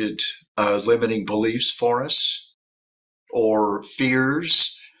created limiting beliefs for us, or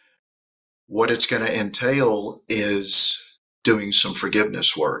fears, what it's going to entail is doing some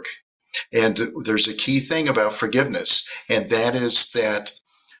forgiveness work. And there's a key thing about forgiveness, and that is that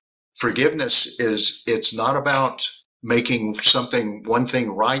forgiveness it's not about making one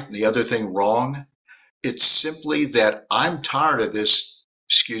thing right and the other thing wrong. It's simply that I'm tired of this,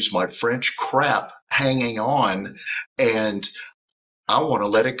 excuse my French, crap hanging on, and I want to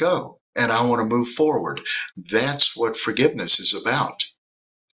let it go and I want to move forward. That's what forgiveness is about.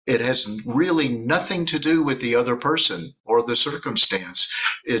 It has really nothing to do with the other person or the circumstance.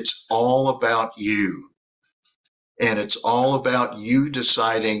 It's all about you. And it's all about you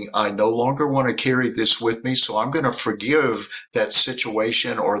deciding, I no longer want to carry this with me, so I'm going to forgive that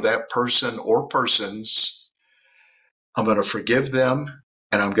situation or that person or persons. I'm going to forgive them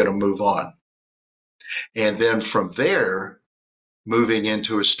and I'm going to move on. And then from there, moving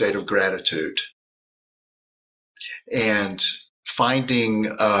into a state of gratitude and finding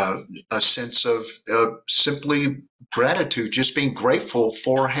a sense of simply gratitude, just being grateful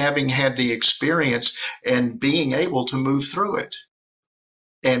for having had the experience and being able to move through it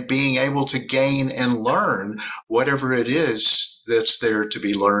and being able to gain and learn whatever it is that's there to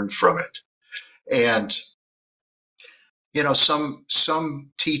be learned from it. And,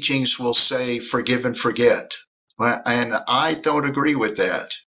 some teachings will say forgive and forget. And I don't agree with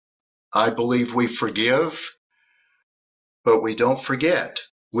that. I believe we forgive but we don't forget.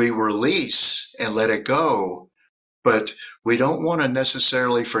 We release and let it go, but we don't want to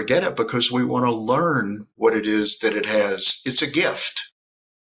necessarily forget it because we want to learn what it is that it has. It's a gift.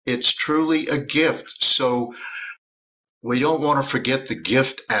 It's truly a gift. So we don't want to forget the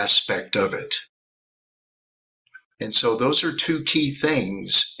gift aspect of it. And so those are two key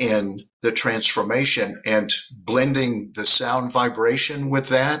things in the transformation, and blending the sound vibration with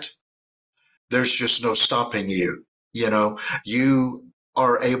that. There's just no stopping you. You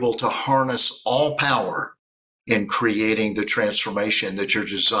are able to harness all power in creating the transformation that you're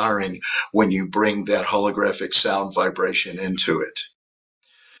desiring when you bring that holographic sound vibration into it.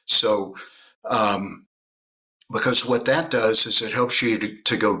 So, because what that does is it helps you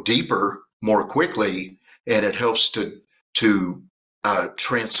to go deeper more quickly, and it helps to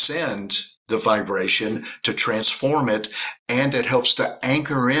transcend the vibration, to transform it, and it helps to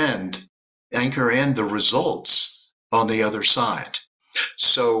anchor in the results on the other side.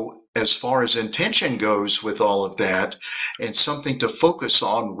 So as far as intention goes with all of that, and something to focus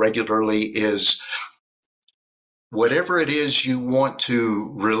on regularly, is whatever it is you want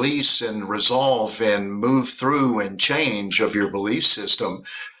to release and resolve and move through and change of your belief system,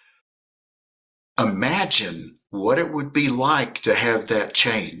 imagine what it would be like to have that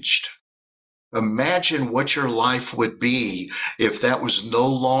changed. Imagine what your life would be if that was no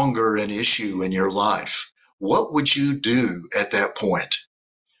longer an issue in your life. What would you do at that point?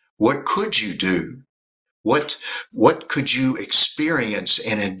 What could you do? What could you experience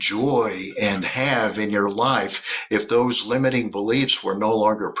and enjoy and have in your life if those limiting beliefs were no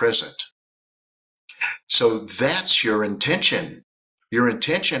longer present? So that's your intention. Your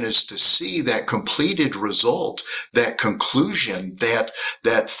intention is to see that completed result, that conclusion, that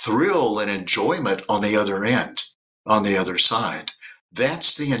thrill and enjoyment on the other end, on the other side.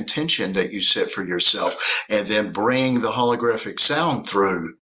 That's the intention that you set for yourself, and then bring the holographic sound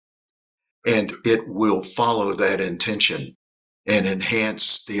through, and it will follow that intention and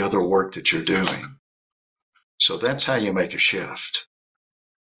enhance the other work that you're doing. So that's how you make a shift.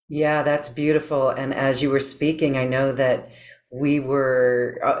 Yeah, that's beautiful. And as you were speaking, I know that we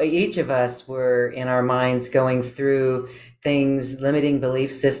were, each of us were in our minds going through things, limiting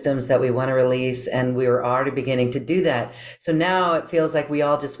belief systems that we want to release. And we were already beginning to do that. So now it feels like we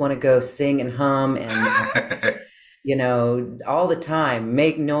all just want to go sing and hum and, all the time,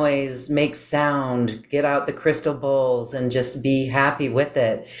 make noise, make sound, get out the crystal bowls and just be happy with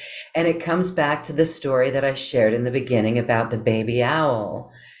it. And it comes back to the story that I shared in the beginning about the baby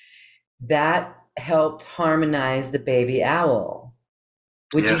owl. That helped harmonize the baby owl.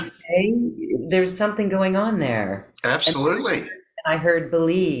 Would you say there's something going on there? Absolutely. And I heard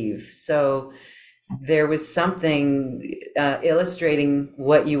believe. So there was something illustrating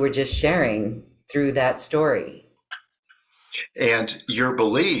what you were just sharing through that story. And your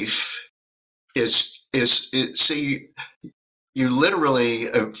belief is see, you literally,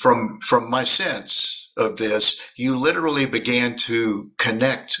 from my sense of this, you literally began to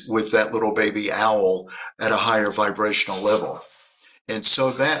connect with that little baby owl at a higher vibrational level. And so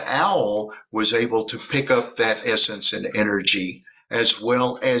that owl was able to pick up that essence and energy, as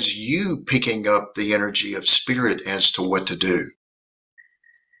well as you picking up the energy of spirit as to what to do.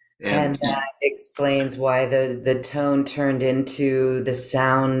 And that explains why the tone turned into the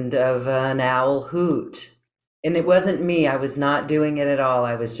sound of an owl hoot. And it wasn't me. I was not doing it at all.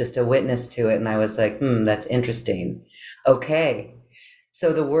 I was just a witness to it. And I was like, that's interesting. Okay.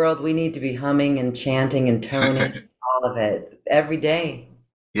 So the world, we need to be humming and chanting and toning all of it every day.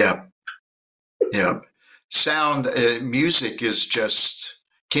 Yeah. Yeah. Sound, music is just,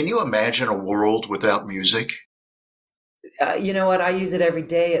 can you imagine a world without music? You know what? I use it every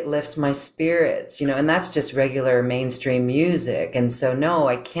day. It lifts my spirits, and that's just regular mainstream music. And so, no,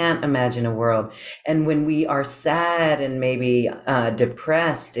 I can't imagine a world. And when we are sad and maybe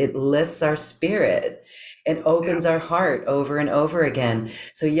depressed, it lifts our spirit. It opens our heart over and over again.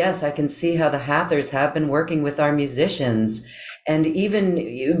 So yes, I can see how the Hathors have been working with our musicians and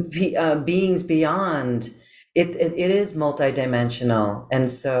even beings beyond. It is multidimensional.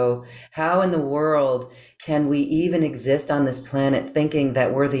 And so how in the world can we even exist on this planet thinking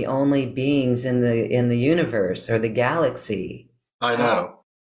that we're the only beings in the universe or the galaxy? I know.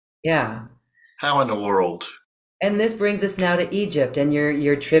 Yeah. How in the world? And this brings us now to Egypt and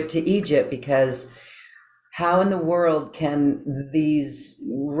your trip to Egypt, because how in the world can these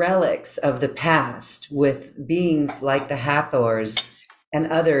relics of the past with beings like the Hathors and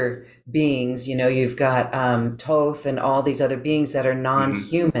other beings, you've got Thoth and all these other beings that are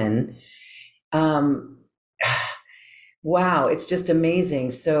non-human, Wow, it's just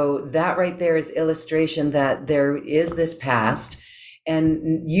amazing. So that right there is illustration that there is this past,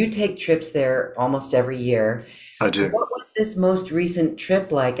 and you take trips there almost every year. I do. What was this most recent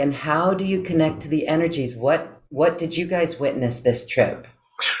trip like, and how do you connect to the energies? What did you guys witness this trip?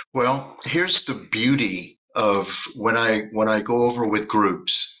 Well, here's the beauty of when I go over with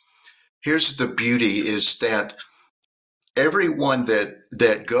groups. Here's the beauty is that everyone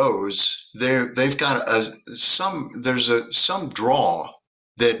that goes there, they've got some draw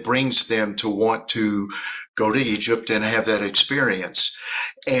that brings them to want to go to Egypt and have that experience.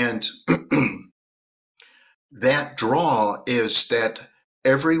 And that draw is that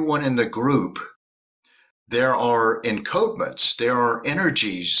everyone in the group, there are encodements, there are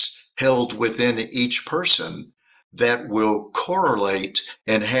energies held within each person that will correlate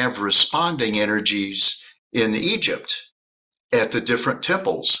and have responding energies in Egypt at the different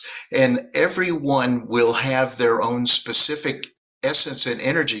temples. And everyone will have their own specific essence and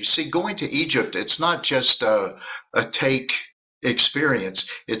energy. See, going to Egypt, it's not just a take experience,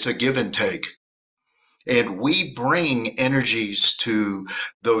 it's a give and take. And we bring energies to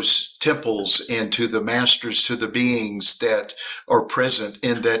those temples and to the masters, to the beings that are present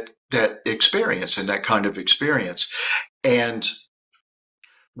in that experience, in that kind of experience. And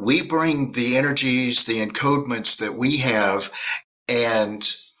we bring the energies, the encodements that we have, and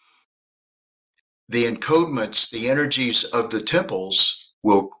the encodements, the energies of the temples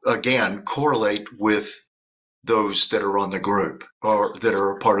will again correlate with those that are on the group or that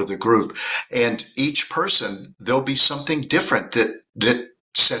are a part of the group. And each person, there'll be something different that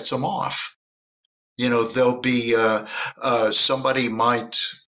sets them off. You know, there'll be somebody might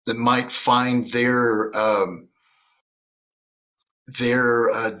find their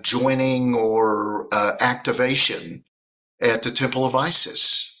joining or activation at the Temple of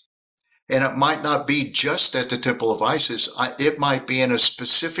Isis. And it might not be just at the Temple of Isis. It might be in a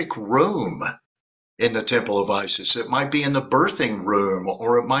specific room in the Temple of Isis. It might be in the birthing room,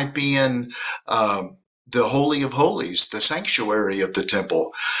 or it might be in the Holy of Holies, the sanctuary of the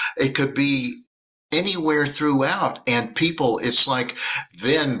temple. It could be anywhere throughout. And people, it's like,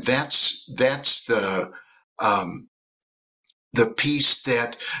 then that's the piece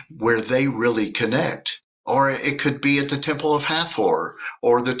that where they really connect. Or it could be at the Temple of Hathor,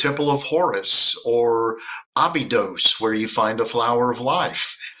 or the Temple of Horus, or Abydos, where you find the flower of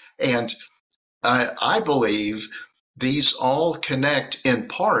life. And I believe these all connect in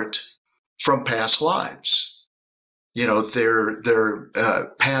part from past lives. You know, they're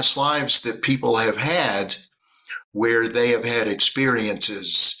past lives that people have had where they have had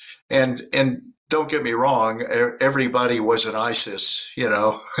experiences. And don't get me wrong, everybody wasn't Isis, you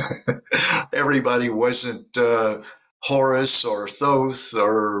know. Everybody wasn't Horus or Thoth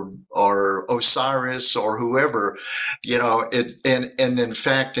or Osiris or whoever, you know. And in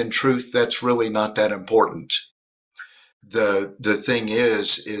fact, in truth, that's really not that important. The thing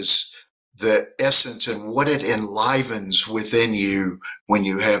is the essence and what it enlivens within you when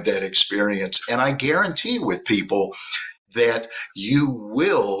you have that experience. And I guarantee with people that you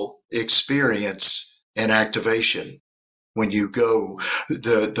will experience an activation when you go.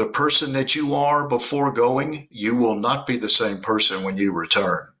 The person that you are before going, you will not be the same person when you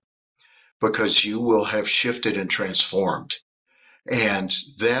return, because you will have shifted and transformed. And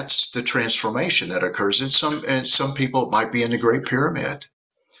that's the transformation that occurs. And some people, it might be in the Great Pyramid.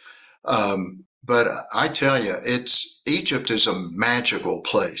 But I tell you, Egypt is a magical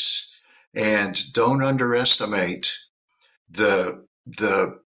place, and don't underestimate the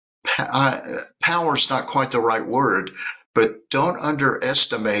power's not quite the right word, but don't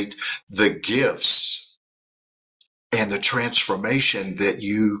underestimate the gifts and the transformation that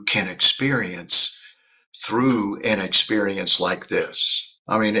you can experience through an experience like this.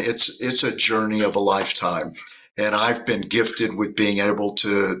 I mean, it's a journey of a lifetime. And I've been gifted with being able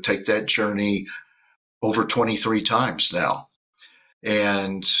to take that journey over 23 times now.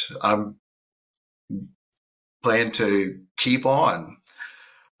 And I'm planning to keep on.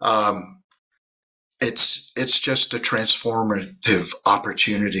 It's just a transformative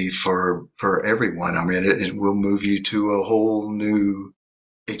opportunity for everyone. I mean, it will move you to a whole new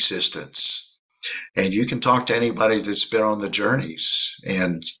existence. And you can talk to anybody that's been on the journeys,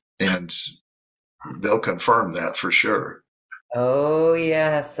 and they'll confirm that for sure. Oh,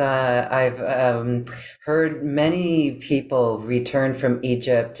 yes. I've heard many people return from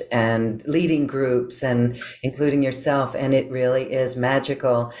Egypt and leading groups, and including yourself, and it really is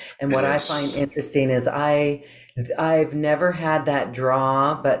magical. And It what I find is. interesting is I I've never had that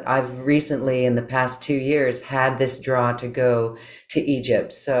draw, but I've recently, in the past 2 years, had this draw to go to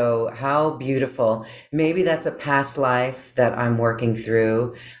Egypt. So, how beautiful. Maybe that's a past life that I'm working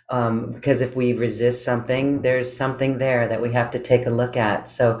through. Because if we resist something, there's something there that we have to take a look at.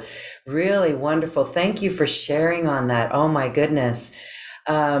 So, really wonderful. Thank you for sharing on that. Oh, my goodness.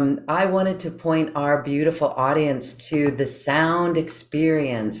 I wanted to point our beautiful audience to the sound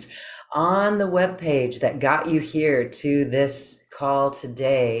experience on the webpage that got you here to this call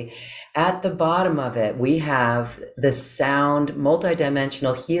today. At the bottom of it, we have the sound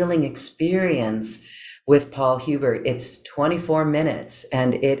multidimensional healing experience with Paul Hubert. It's 24 minutes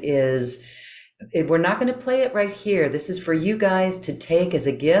and we're not going to play it right here. This is for you guys to take as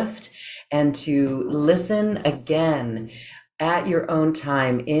a gift and to listen again at your own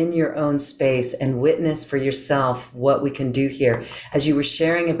time, in your own space, and witness for yourself what we can do here. As you were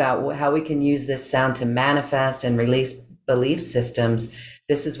sharing about how we can use this sound to manifest and release belief systems,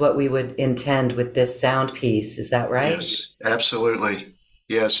 this is what we would intend with this sound piece. Is that right? Yes, absolutely.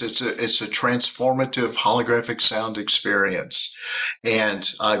 Yes, it's a transformative holographic sound experience. And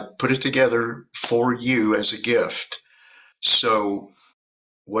I put it together for you as a gift. So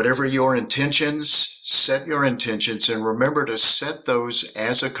whatever your intentions, set your intentions and remember to set those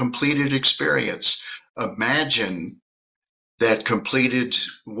as a completed experience. Imagine that completed,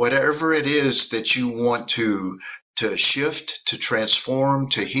 whatever it is that you want to shift, to transform,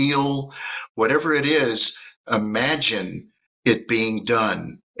 to heal, whatever it is, imagine it being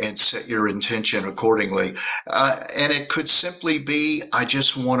done and set your intention accordingly. And it could simply be, I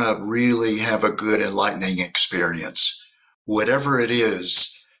just want to really have a good enlightening experience. Whatever it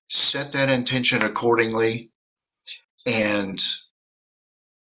is, set that intention accordingly and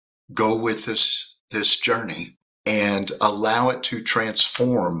go with this journey and allow it to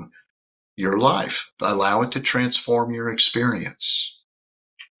transform your life. Allow it to transform your experience.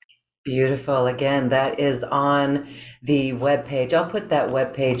 Beautiful. Again, that is on the webpage. I'll put that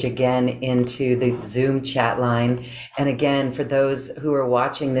webpage again into the Zoom chat line. And again, for those who are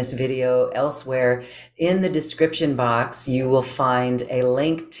watching this video elsewhere, in the description box, you will find a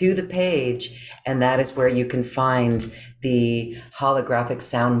link to the page, and that is where you can find the holographic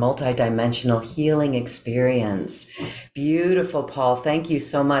sound multidimensional healing experience. Beautiful, Paul. Thank you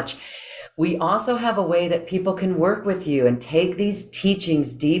so much. We also have a way that people can work with you and take these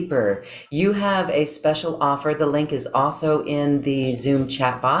teachings deeper. You have a special offer. The link is also in the Zoom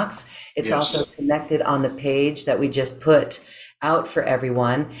chat box. It's Yes. also connected on the page that we just put out for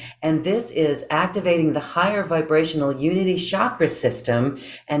everyone. And this is activating the higher vibrational unity chakra system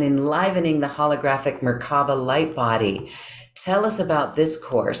and enlivening the holographic Merkaba light body. Tell us about this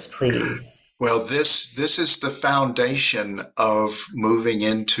course, please. Well, this is the foundation of moving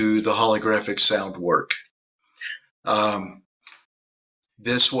into the holographic sound work.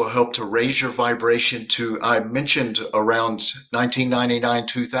 This will help to raise your vibration to, I mentioned around 1999,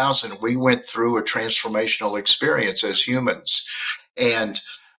 2000, we went through a transformational experience as humans. And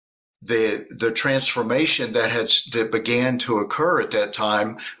the transformation that began to occur at that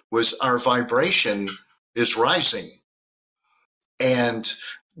time was our vibration is rising. And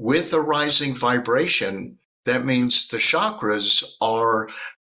with a rising vibration, that means the chakras are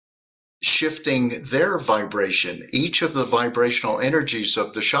shifting their vibration. Each of the vibrational energies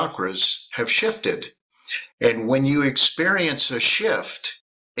of the chakras have shifted. And when you experience a shift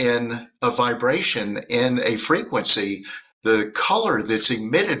in a vibration, in a frequency, the color that's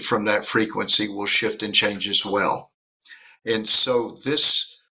emitted from that frequency will shift and change as well. And so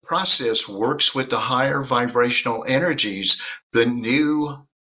this process works with the higher vibrational energies, the new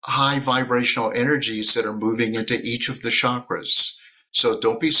high vibrational energies that are moving into each of the chakras. So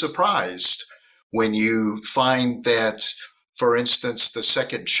don't be surprised when you find that, for instance, the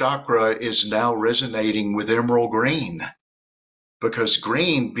second chakra is now resonating with emerald green, because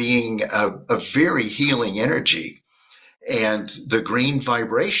green being a very healing energy, and the green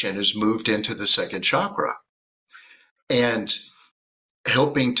vibration is moved into the second chakra and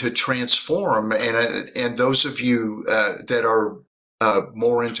helping to transform. And those of you that are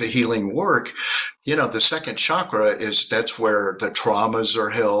more into healing work, you know, the second chakra that's where the traumas are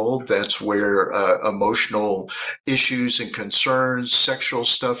held. That's where emotional issues and concerns, sexual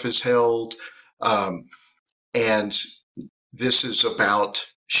stuff is held. And this is about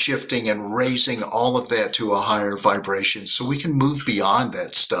shifting and raising all of that to a higher vibration so we can move beyond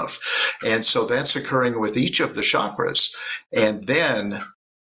that stuff. And so that's occurring with each of the chakras. And then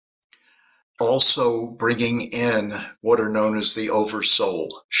also bringing in what are known as the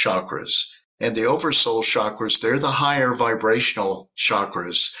oversoul chakras. And the oversoul chakras, they're the higher vibrational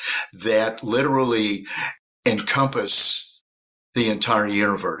chakras that literally encompass the entire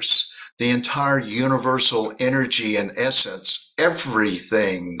universe, the entire universal energy and essence.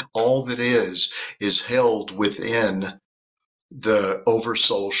 Everything, all that is held within the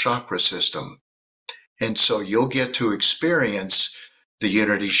oversoul chakra system. And so you'll get to experience the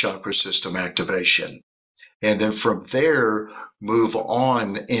unity chakra system activation. And then from there, move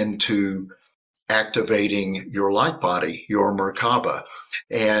on into activating your light body, your Merkaba.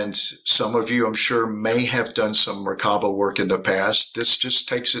 And some of you, I'm sure, may have done some Merkaba work in the past. This just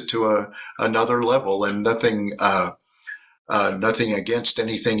takes it to another level, and nothing against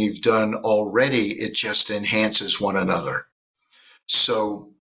anything you've done already. It just enhances one another.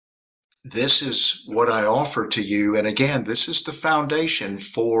 So this is what I offer to you. And again, this is the foundation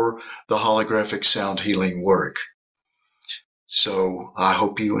for the holographic sound healing work. So I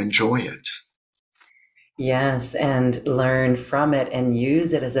hope you enjoy it. Yes, and learn from it and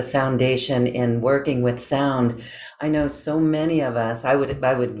use it as a foundation in working with sound. I know so many of us, I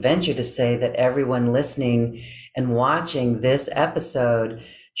would venture to say that everyone listening and watching this episode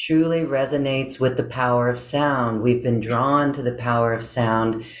truly resonates with the power of sound. We've been drawn to the power of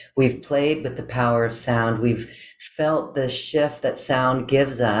sound. We've played with the power of sound. We've felt the shift that sound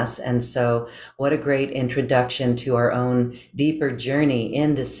gives us. And so what a great introduction to our own deeper journey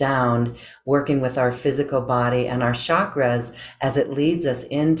into sound, working with our physical body and our chakras as it leads us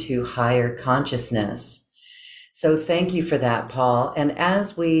into higher consciousness. So thank you for that, Paul. And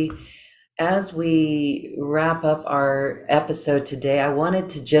as we wrap up our episode today, I wanted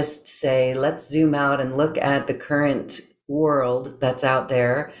to just say, let's zoom out and look at the current world that's out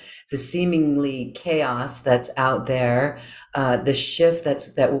there, the seemingly chaos that's out there, the shift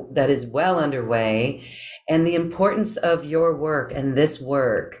that is well underway, and the importance of your work and this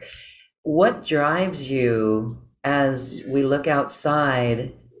work. What drives you as we look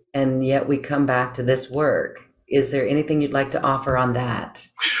outside and yet we come back to this work? Is there anything you'd like to offer on that?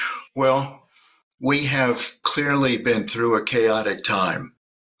 Well, we have clearly been through a chaotic time,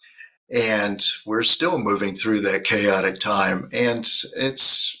 and we're still moving through that chaotic time. And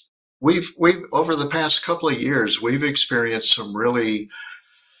we've over the past couple of years, we've experienced some really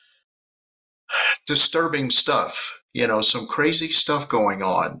disturbing stuff, some crazy stuff going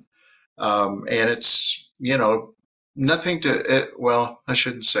on. And it's, nothing well, I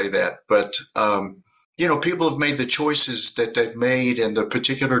shouldn't say that, but, people have made the choices that they've made and the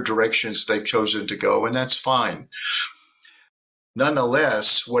particular directions they've chosen to go, and that's fine.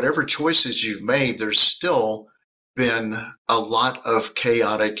 Nonetheless, whatever choices you've made, there's still been a lot of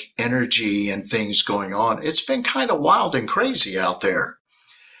chaotic energy and things going on. It's been kind of wild and crazy out there.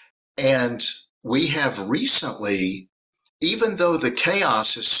 And we have recently, even though the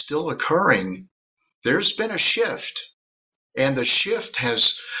chaos is still occurring, there's been a shift. And the shift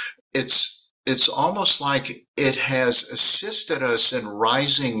it's almost like it has assisted us in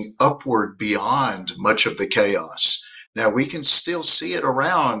rising upward beyond much of the chaos. Now, we can still see it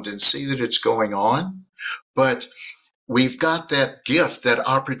around and see that it's going on, but we've got that gift, that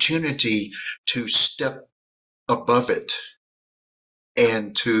opportunity to step above it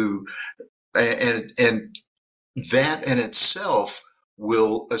and that in itself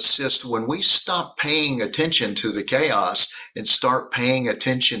will assist. When we stop paying attention to the chaos and start paying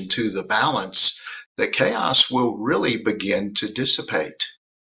attention to the balance, the chaos will really begin to dissipate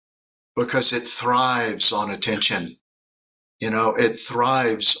because it thrives on attention. It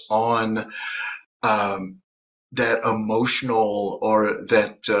thrives on that emotional or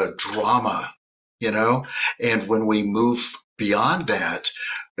that drama, and when we move beyond that,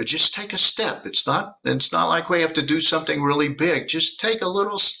 just take a step. It's not like we have to do something really big. Just take a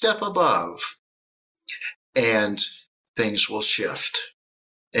little step above and things will shift.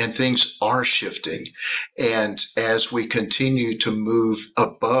 And things are shifting. And as we continue to move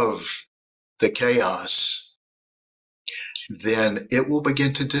above the chaos, then it will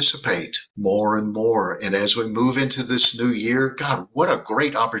begin to dissipate more and more. And as we move into this new year, God, what a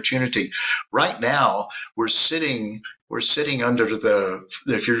great opportunity. Right now, we're sitting under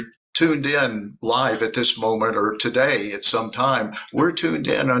if you're tuned in live at this moment or today at some time, we're tuned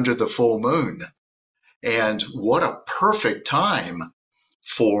in under the full moon. And what a perfect time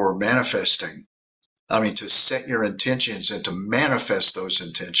for manifesting. I mean, to set your intentions and to manifest those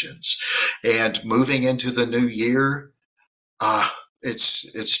intentions. And moving into the new year,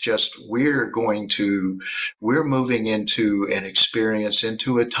 it's just, we're moving into an experience,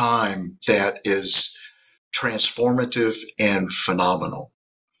 into a time that is transformative and phenomenal.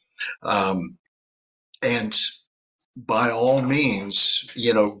 And by all means,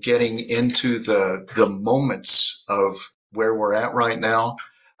 getting into the moments of where we're at right now,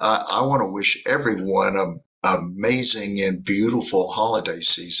 I want to wish everyone amazing and beautiful holiday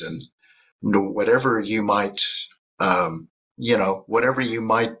season. Whatever you might, whatever you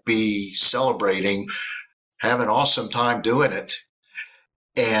might be celebrating, have an awesome time doing it.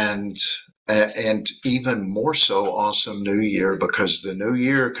 And even more so awesome New Year, because the New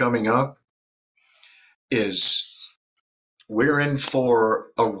Year coming up we're in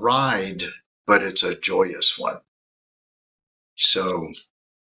for a ride, but it's a joyous one. So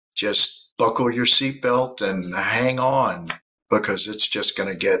just buckle your seatbelt and hang on, because it's just going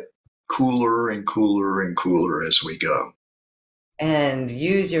to get cooler and cooler and cooler as we go. And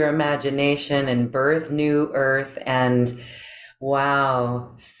use your imagination and birth new earth, and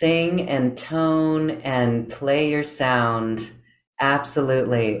wow, sing and tone and play your sound.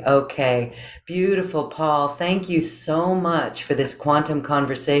 Absolutely. Okay. Beautiful, Paul. Thank you so much for this quantum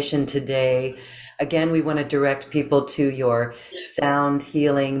conversation today. Again, we want to direct people to your sound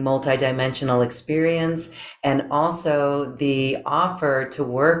healing multidimensional experience, and also the offer to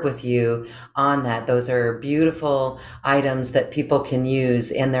work with you on that. Those are beautiful items that people can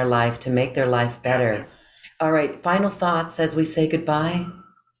use in their life to make their life better. All right. Final thoughts as we say goodbye.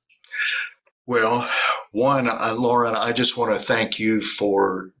 Well, one, Lauren, I just want to thank you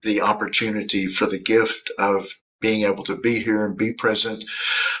for the opportunity, for the gift of being able to be here and be present.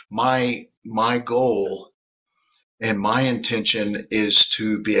 My goal and my intention is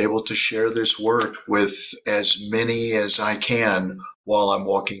to be able to share this work with as many as I can while I'm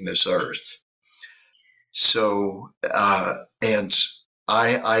walking this earth. So, and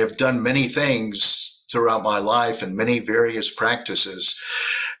I have done many things throughout my life and many various practices.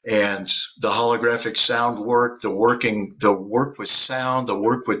 And the holographic sound work, the work with sound, the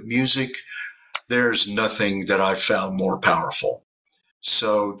work with music, there's nothing that I've found more powerful.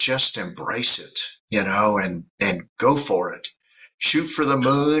 So just embrace it, and go for it. Shoot for the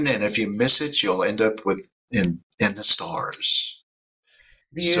moon, and if you miss it, you'll end up in the stars.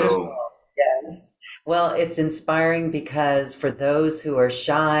 Beautiful. So, yes. Well, it's inspiring, because for those who are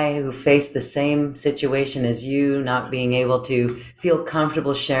shy, who face the same situation as you, not being able to feel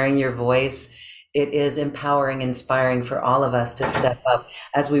comfortable sharing your voice, it is empowering, inspiring for all of us to step up.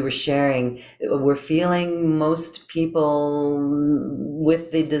 As we were sharing, we're feeling most people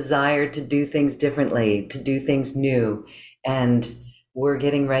with the desire to do things differently, to do things new. And we're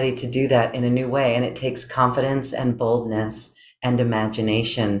getting ready to do that in a new way. And it takes confidence and boldness and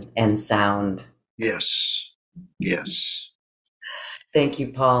imagination and sound. Yes. Yes. Thank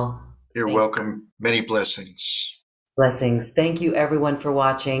you, Paul. You're welcome. Many blessings. Blessings. Thank you, everyone, for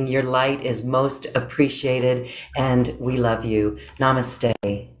watching. Your light is most appreciated, and we love you. Namaste.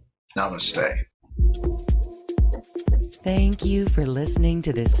 Namaste. Thank you for listening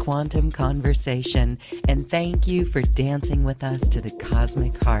to this quantum conversation, and thank you for dancing with us to the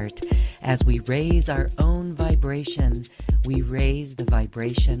cosmic heart. As we raise our own vibration, we raise the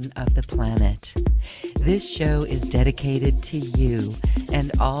vibration of the planet. This show is dedicated to you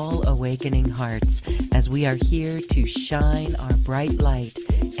and all awakening hearts, as we are here to shine our bright light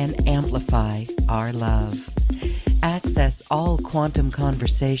and amplify our love. Access all quantum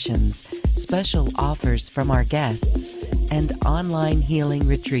conversations, special offers from our guests, and online healing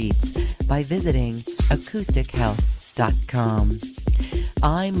retreats by visiting acoustichealth.com.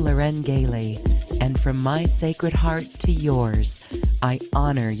 I'm Loren Gailey, and from my sacred heart to yours, I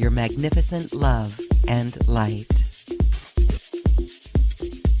honor your magnificent love and light.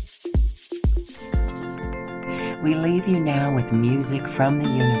 We leave you now with music from the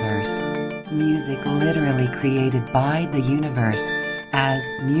universe. Music literally created by the universe, as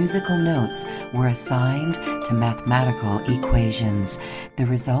musical notes were assigned to mathematical equations. The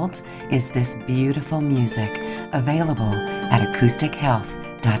result is this beautiful music, available at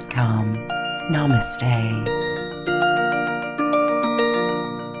acoustichealth.com. Namaste.